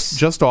are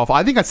just awful.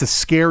 I think that's the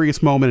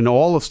scariest moment in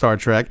all of Star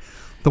Trek.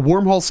 The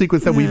wormhole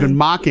sequence that we've been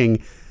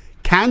mocking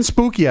can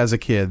spook you as a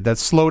kid. That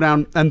slow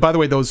down. And by the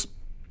way, the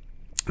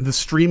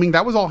streaming,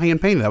 that was all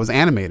hand painted. That was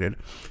animated.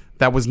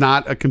 That was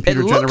not a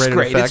computer generated effect. It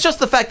looks great. It's just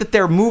the fact that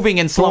they're moving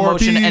in slow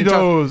motion.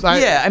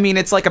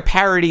 It's like a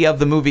parody of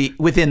the movie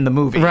within the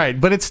movie. Right,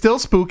 but it's still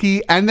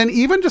spooky. And then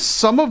even just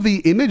some of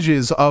the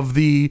images of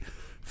the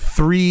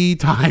 3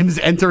 times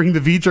entering the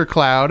V'ger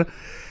cloud,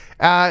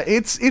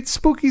 it's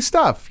spooky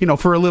stuff,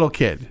 for a little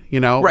kid,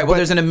 Right. Well,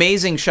 there's an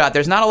amazing shot.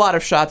 There's not a lot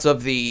of shots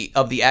of the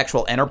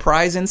actual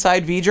Enterprise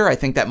inside V'ger. I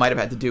think that might have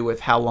had to do with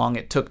how long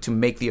it took to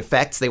make the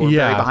effects. They were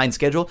very behind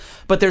schedule.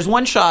 But there's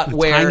one shot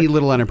where tiny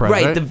little Enterprise,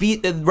 right?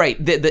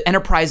 The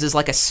Enterprise is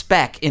like a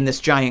speck in this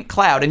giant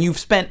cloud, and you've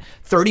spent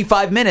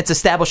 35 minutes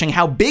establishing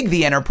how big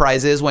the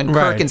Enterprise is when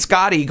Kirk and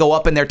Scotty go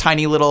up in their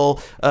tiny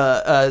little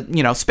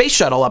space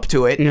shuttle up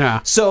to it. Yeah.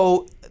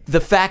 So the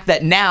fact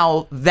that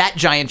now that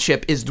giant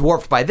ship is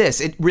dwarfed by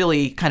this, it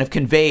really kind of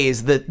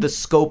conveys the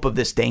scope of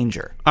this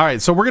danger. All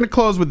right, so we're going to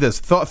close with this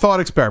thought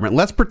experiment.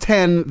 Let's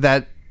pretend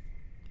that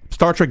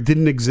Star Trek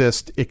didn't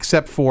exist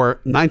except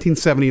for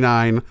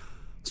 1979,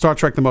 Star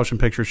Trek the Motion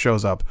Picture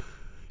shows up,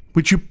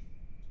 which you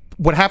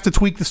would have to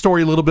tweak the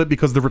story a little bit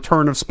because the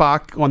return of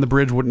Spock on the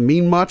bridge wouldn't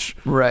mean much.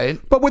 Right.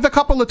 But with a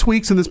couple of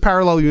tweaks in this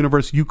parallel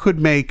universe, you could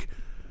make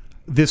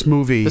this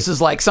movie. This is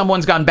like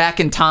someone's gone back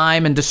in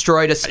time and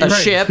destroyed a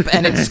ship,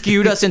 and it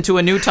skewed us into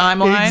a new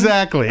timeline?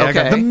 Exactly. Okay. I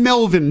got the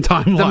Melvin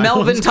timeline. The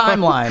Melvin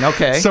timeline,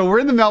 okay. So we're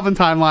in the Melvin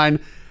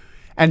timeline,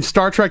 and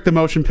Star Trek the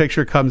Motion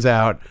Picture comes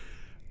out.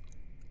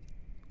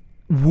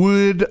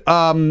 Would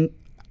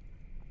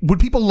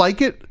people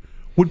like it?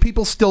 Would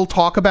people still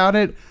talk about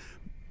it?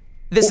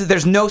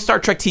 There's no Star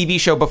Trek TV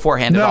show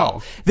beforehand at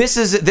all. This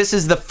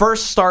is the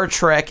first Star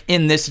Trek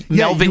in this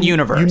Melvin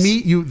universe.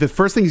 The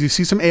first thing is you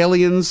see some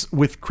aliens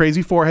with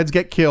crazy foreheads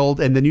get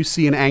killed, and then you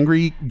see an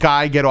angry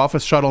guy get off a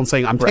shuttle and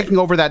saying, "I'm taking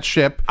over that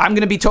ship." I'm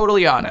going to be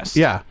totally honest.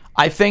 Yeah.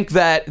 I think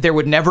that there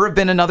would never have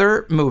been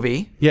another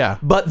movie. Yeah.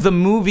 But the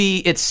movie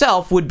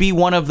itself would be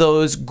one of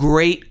those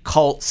great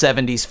cult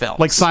 70s films.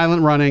 Like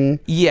Silent Running.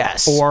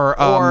 Yes.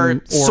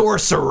 Or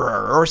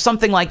Sorcerer or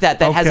something like that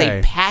has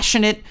a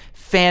passionate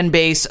fan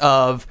base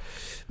of,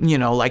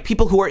 like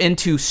people who are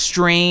into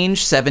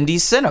strange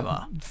 70s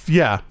cinema.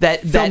 Yeah.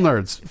 Film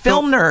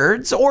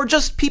nerds, or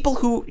just people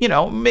who,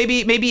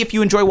 maybe if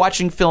you enjoy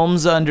watching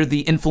films under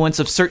the influence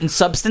of certain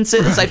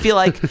substances. I feel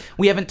like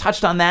we haven't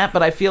touched on that,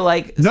 but I feel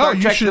like Star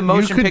Trek the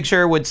Motion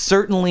Picture would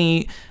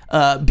certainly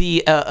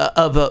be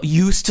of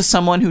use to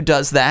someone who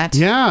does that.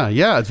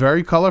 Yeah, it's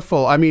very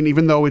colorful. I mean,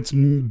 even though it's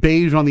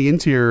beige on the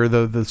interior,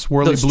 the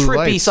swirly those blue trippy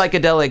lights.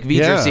 psychedelic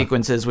V'ger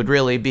sequences would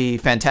really be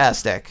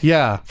fantastic.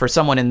 Yeah, for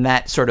someone in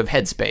that sort of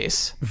headspace.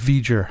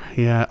 V'ger,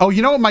 yeah. Oh,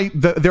 you know what?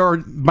 There are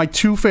my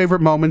two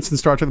favorite moments in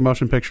Star Trek: The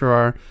Motion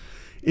Picture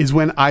is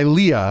when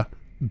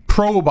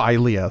probe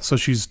Ilia, so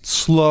she's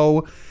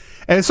slow.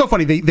 And it's so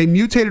funny. They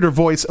mutated her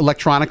voice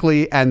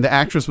electronically, and the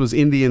actress was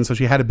Indian, so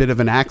she had a bit of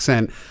an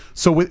accent.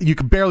 So you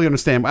could barely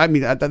understand. I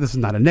mean, this is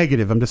not a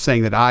negative. I'm just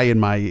saying that I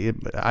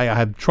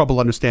had trouble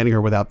understanding her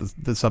without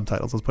the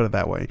subtitles. Let's put it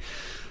that way.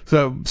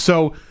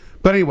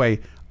 But anyway,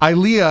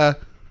 Ilia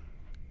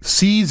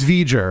sees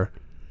V'ger,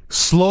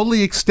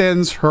 slowly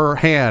extends her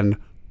hand,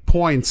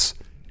 points,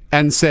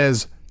 and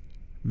says,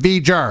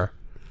 "V'ger."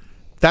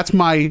 That's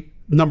my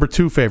number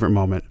 2 favorite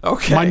moment.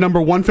 Okay. My number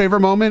 1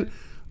 favorite moment,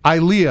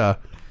 Ilia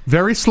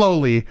very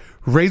slowly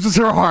raises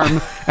her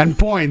arm and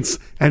points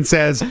and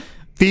says,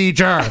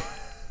 "V'ger."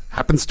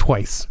 Happens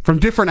twice from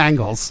different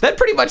angles. That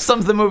pretty much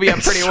sums the movie up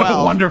pretty well.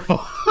 So wonderful.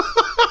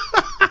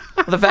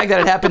 The fact that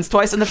it happens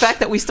twice and the fact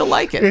that we still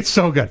like it. It's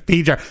so good.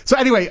 V'ger. So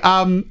anyway,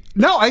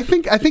 no, I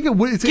think it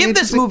would. Give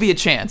this movie a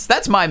chance.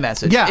 That's my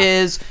message. Yeah.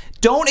 Is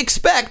don't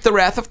expect The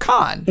Wrath of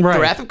Khan. Right. The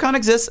Wrath of Khan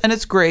exists and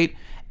it's great.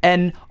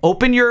 And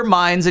open your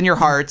minds and your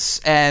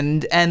hearts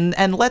and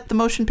let the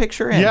motion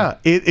picture in. Yeah,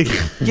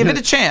 give it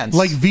a chance.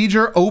 Like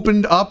V'ger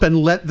opened up and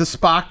let the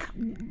Spock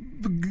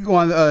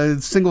on a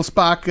single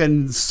Spock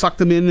and sucked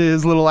him in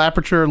his little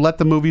aperture. Let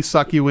the movie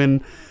suck you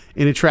in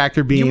a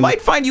tractor beam. You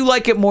might find you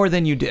like it more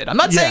than you did. I'm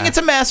not saying it's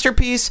a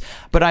masterpiece,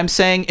 but I'm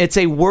saying it's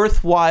a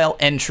worthwhile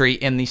entry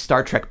in the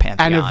Star Trek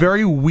pantheon. And a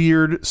very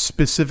weird,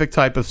 specific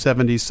type of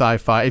 70s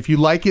sci-fi. If you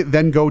like it,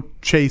 then go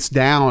chase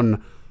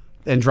down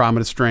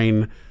Andromeda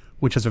Strain,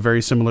 which has a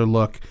very similar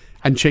look,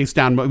 and chase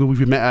down,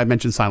 I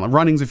mentioned Silent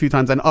Runnings a few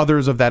times, and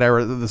others of that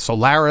era, the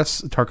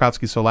Solaris,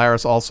 Tarkovsky's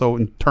Solaris, also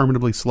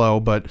interminably slow,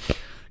 but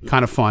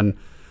kind of fun.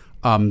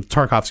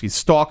 Tarkovsky's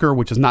Stalker,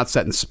 which is not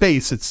set in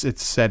space,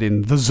 it's set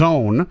in the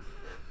zone.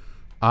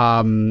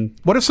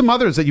 What are some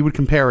others that you would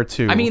compare it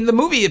to? I mean, the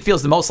movie it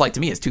feels the most like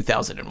to me is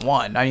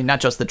 2001. I mean, not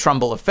just the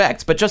Trumbull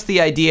effects, but just the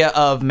idea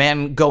of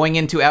man going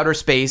into outer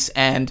space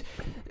and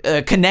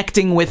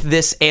connecting with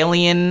this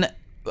alien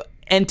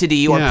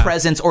entity or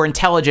presence or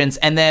intelligence,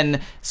 and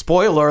then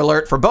spoiler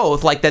alert for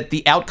both, like that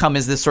the outcome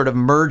is this sort of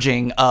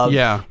merging of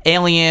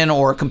alien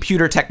or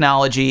computer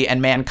technology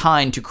and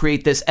mankind to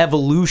create this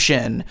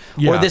evolution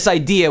or this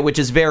idea, which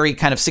is very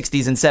kind of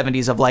 60s and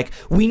 70s of like,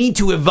 we need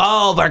to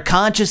evolve our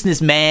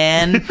consciousness,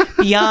 man,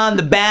 beyond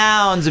the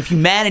bounds of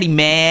humanity,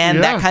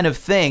 man. That kind of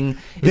thing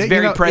is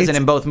very present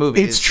in both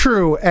movies. It's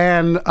true,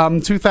 and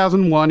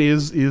 2001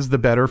 is the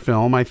better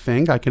film, I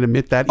think. I can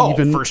admit that.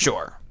 Even for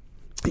sure.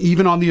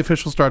 Even on the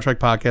official Star Trek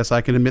podcast,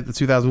 I can admit that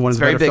 2001 is a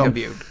better film. Very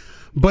big of you.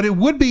 But it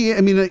would be,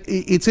 I mean,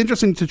 it's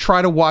interesting to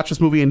try to watch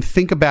this movie and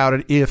think about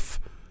it if...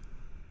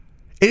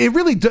 It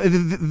really...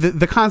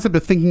 The concept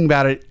of thinking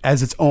about it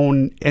as its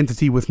own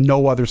entity with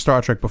no other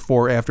Star Trek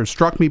before or after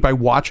struck me by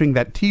watching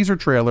that teaser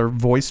trailer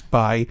voiced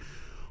by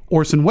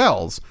Orson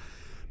Welles.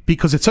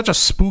 Because it's such a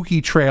spooky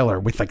trailer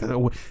with like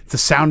the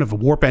sound of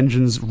warp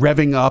engines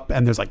revving up,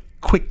 and there's like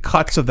quick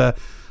cuts of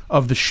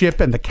the ship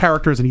and the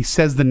characters, and he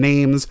says the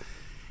names...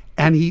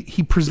 And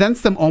he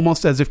presents them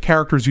almost as if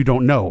characters you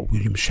don't know.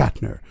 William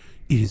Shatner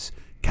is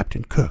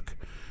Captain Kirk.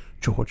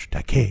 George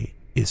Takei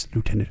is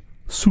Lieutenant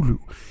Sulu.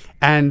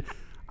 And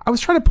I was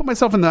trying to put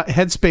myself in the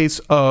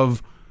headspace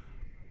of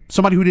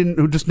somebody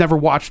who just never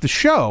watched the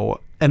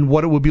show and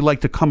what it would be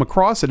like to come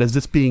across it as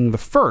this being the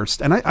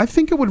first. And I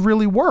think it would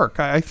really work.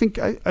 I think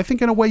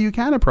in a way you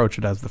can approach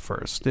it as the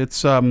first.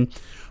 It's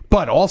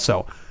but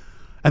also,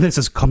 and this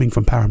is coming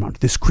from Paramount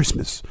this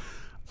Christmas.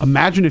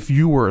 Imagine if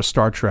you were a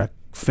Star Trek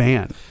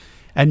fan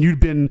and you'd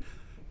been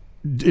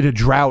in a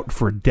drought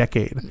for a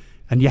decade,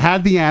 And you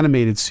had the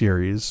animated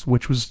series,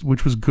 which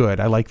was good.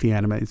 I like the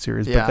animated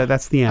series, but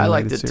that's the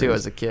animated series. I liked it too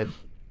as a kid.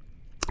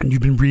 And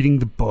you've been reading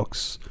the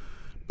books,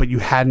 but you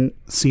hadn't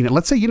seen it.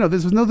 Let's say, there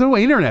was no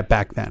internet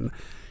back then.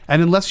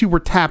 And unless you were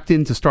tapped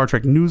into Star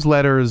Trek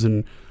newsletters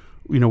and,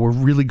 were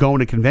really going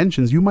to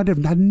conventions, you might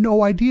have had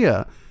no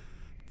idea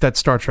that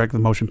Star Trek, the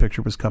motion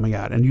picture, was coming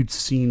out. And you'd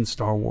seen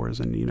Star Wars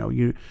and,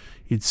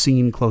 you'd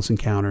seen Close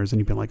Encounters and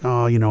you'd been like,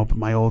 but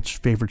my old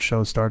favorite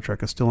show, Star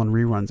Trek, is still on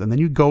reruns. And then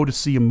you go to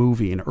see a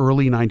movie in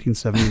early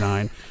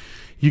 1979.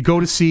 You go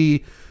to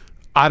see,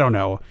 I don't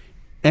know,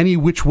 Any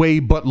Which Way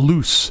But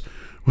Loose,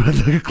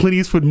 the Clint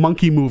Eastwood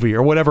monkey movie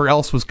or whatever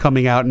else was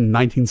coming out in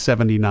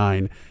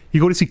 1979. You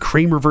go to see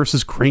Kramer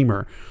versus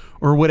Kramer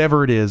or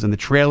whatever it is, and the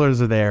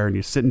trailers are there, and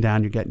you're sitting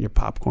down, you're getting your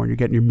popcorn, you're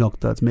getting your Milk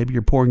Duds. Maybe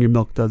you're pouring your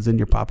Milk Duds in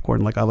your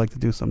popcorn like I like to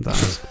do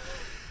sometimes.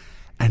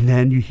 And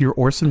then you hear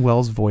Orson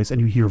Welles' voice,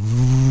 and you hear...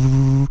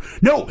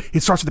 No!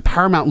 It starts with the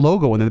Paramount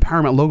logo, and then the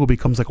Paramount logo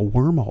becomes like a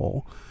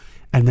wormhole.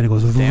 And then it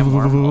goes... Damn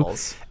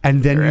wormholes.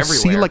 And then They're you everywhere.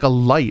 see like a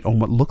light on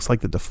what looks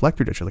like the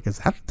deflector dish. You're like, is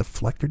that a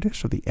deflector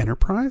dish of the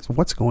Enterprise?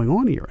 What's going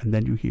on here? And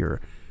then you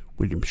hear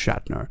William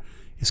Shatner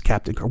is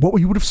Captain Kirk. What,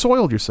 you would have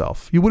soiled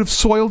yourself. You would have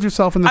soiled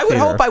yourself in the theater. I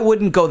would hope I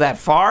wouldn't go that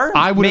far.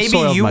 I would have Maybe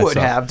soiled you would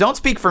myself. have. Don't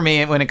speak for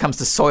me when it comes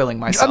to soiling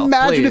myself.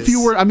 Imagine please. if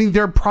you were... I mean,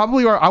 there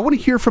probably are... I want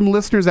to hear from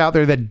listeners out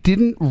there that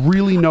didn't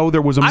really know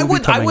there was a movie coming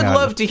out. I would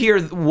love to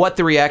hear what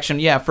the reaction,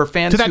 for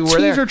fans to that who were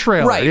there. teaser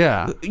trailer, right?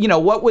 yeah.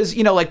 What was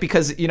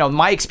because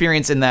my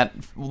experience in that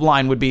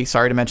line would be,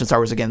 sorry to mention Star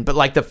Wars again, but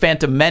like the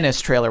Phantom Menace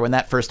trailer when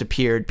that first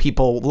appeared,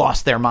 people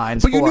lost their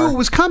minds. But you knew it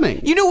was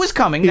coming. You knew it was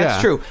coming. Yeah.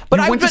 That's true.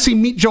 But you went to see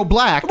Meet Joe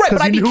Black, right?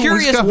 But I'd be you knew it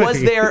was curious. coming.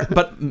 Was there?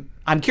 But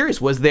I'm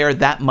curious. Was there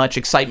that much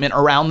excitement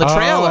around the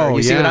trailer? Oh,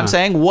 you see what yeah. I'm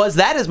saying? Was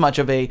that as much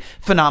of a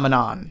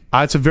phenomenon?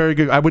 It's a very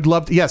good... I would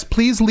love to... Yes,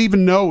 please leave a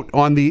note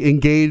on the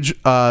Engage,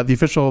 the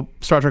official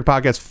Star Trek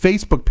podcast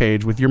Facebook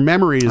page with your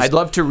memories. I'd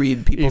love to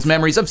read people's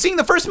memories of seeing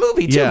the first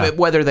movie too,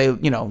 whether they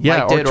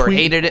liked it or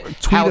hated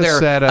it, how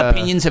their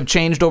opinions have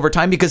changed over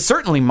time. Because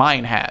certainly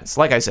mine has.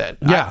 Like I said,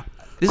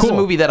 this is a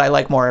movie that I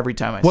like more every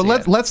time I see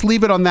it. Let's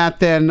leave it on that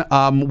then,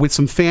 with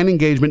some fan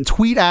engagement.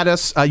 Tweet at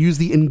us. Use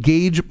the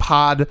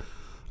EngagePod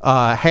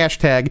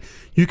hashtag.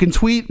 You can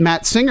tweet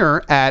Matt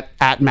Singer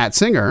at Matt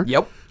Singer.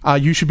 Yep.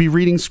 You should be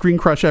reading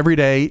ScreenCrush every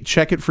day.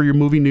 Check it for your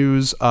movie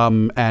news.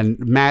 And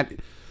Matt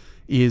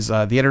is the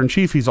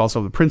editor-in-chief. He's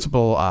also the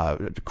principal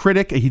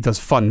critic. He does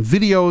fun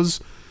videos.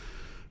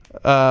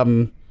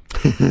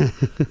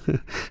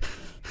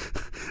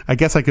 I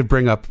guess I could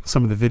bring up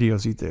some of the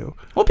videos you do.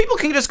 Well, people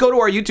can just go to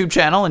our YouTube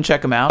channel and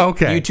check them out.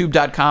 Okay.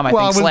 YouTube.com,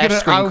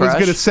 /ScreenCrush. I was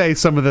going to say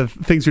some of the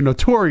things you're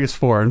notorious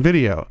for in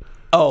video.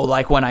 Oh,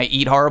 like when I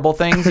eat horrible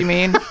things, you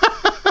mean?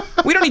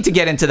 We don't need to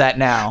get into that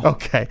now.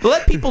 Okay.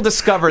 Let people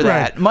discover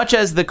that, Right. much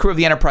as the crew of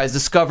the Enterprise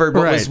discovered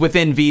what was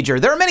within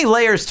V'ger. There are many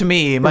layers to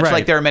me, much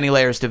like there are many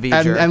layers to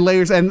V'ger. And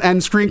layers, and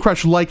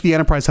ScreenCrush, like the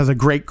Enterprise, has a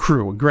great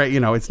crew. Great,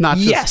 it's not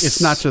just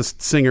it's not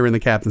just Singer in the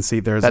captain's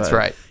seat. That's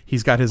right.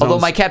 He's got his Although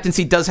own... my captain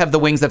seat does have the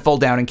wings that fold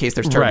down in case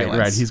there's turbulence.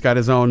 Right. He's got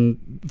his own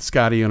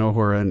Scotty and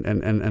Uhura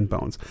and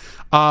Bones.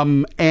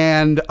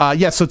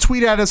 So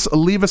tweet at us,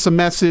 leave us a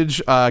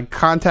message,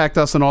 contact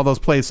us in all those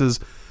places.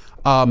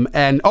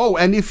 And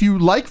if you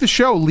like the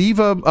show, leave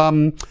a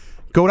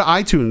go to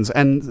iTunes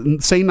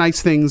and say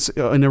nice things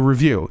in a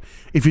review.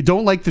 If you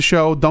don't like the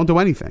show, don't do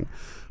anything.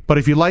 But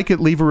if you like it,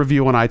 leave a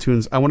review on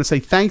iTunes. I want to say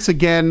thanks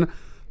again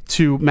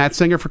to Matt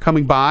Singer for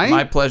coming by.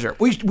 My pleasure.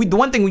 The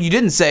one thing you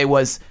didn't say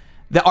was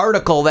the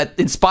article that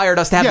inspired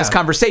us to have this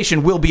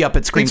conversation will be up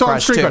at ScreenCrush, It's on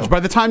ScreenCrush. too.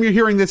 By the time you're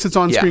hearing this, it's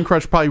on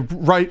ScreenCrush, probably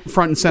right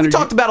front and center. We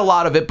talked about a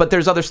lot of it, but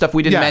there's other stuff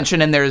we didn't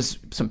mention, and there's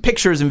some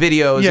pictures and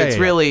videos. It's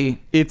really...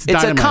 It's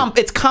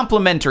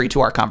complementary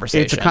to our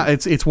conversation.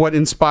 It's what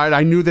inspired...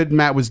 I knew that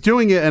Matt was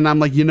doing it, and I'm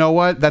like, you know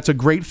what? That's a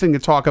great thing to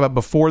talk about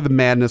before the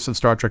madness of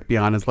Star Trek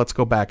Beyond is let's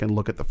go back and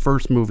look at the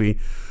first movie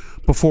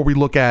before we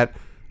look at...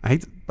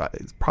 it's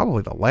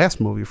probably the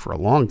last movie for a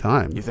long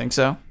time. You think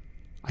so?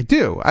 I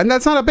do. And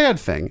that's not a bad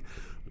thing.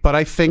 But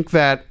I think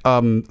that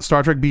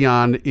Star Trek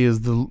Beyond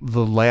is the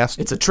last...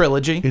 It's a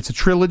trilogy. It's a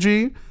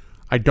trilogy.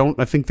 I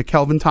think the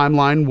Kelvin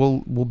timeline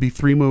will be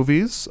 3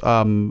 movies.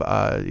 I'm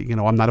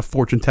not a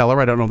fortune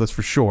teller. I don't know this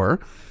for sure.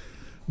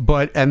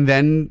 And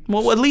then...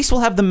 Well, at least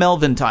we'll have the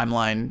Melvin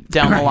timeline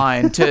down the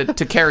line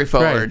to carry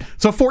forward. Right.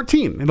 So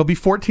 14. It'll be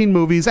 14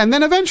 movies, and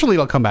then eventually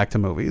it'll come back to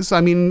movies. I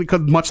mean,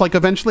 much like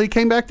eventually it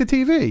came back to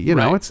TV.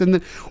 It's in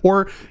the...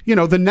 Or,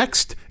 the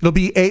next... It'll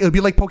be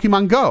like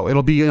Pokemon Go.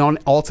 It'll be on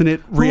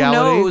alternate reality.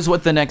 Who knows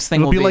what the next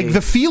thing will be? It'll be like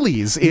the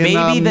Feelies.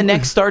 Maybe the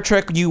next Star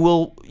Trek you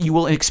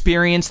will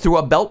experience through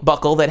a belt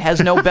buckle that has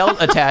no belt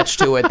attached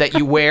to it that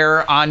you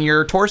wear on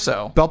your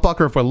torso. Belt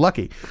buckle if we're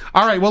lucky.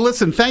 All right, well,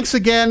 listen, thanks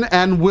again,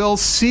 and we'll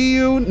see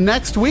you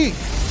next week.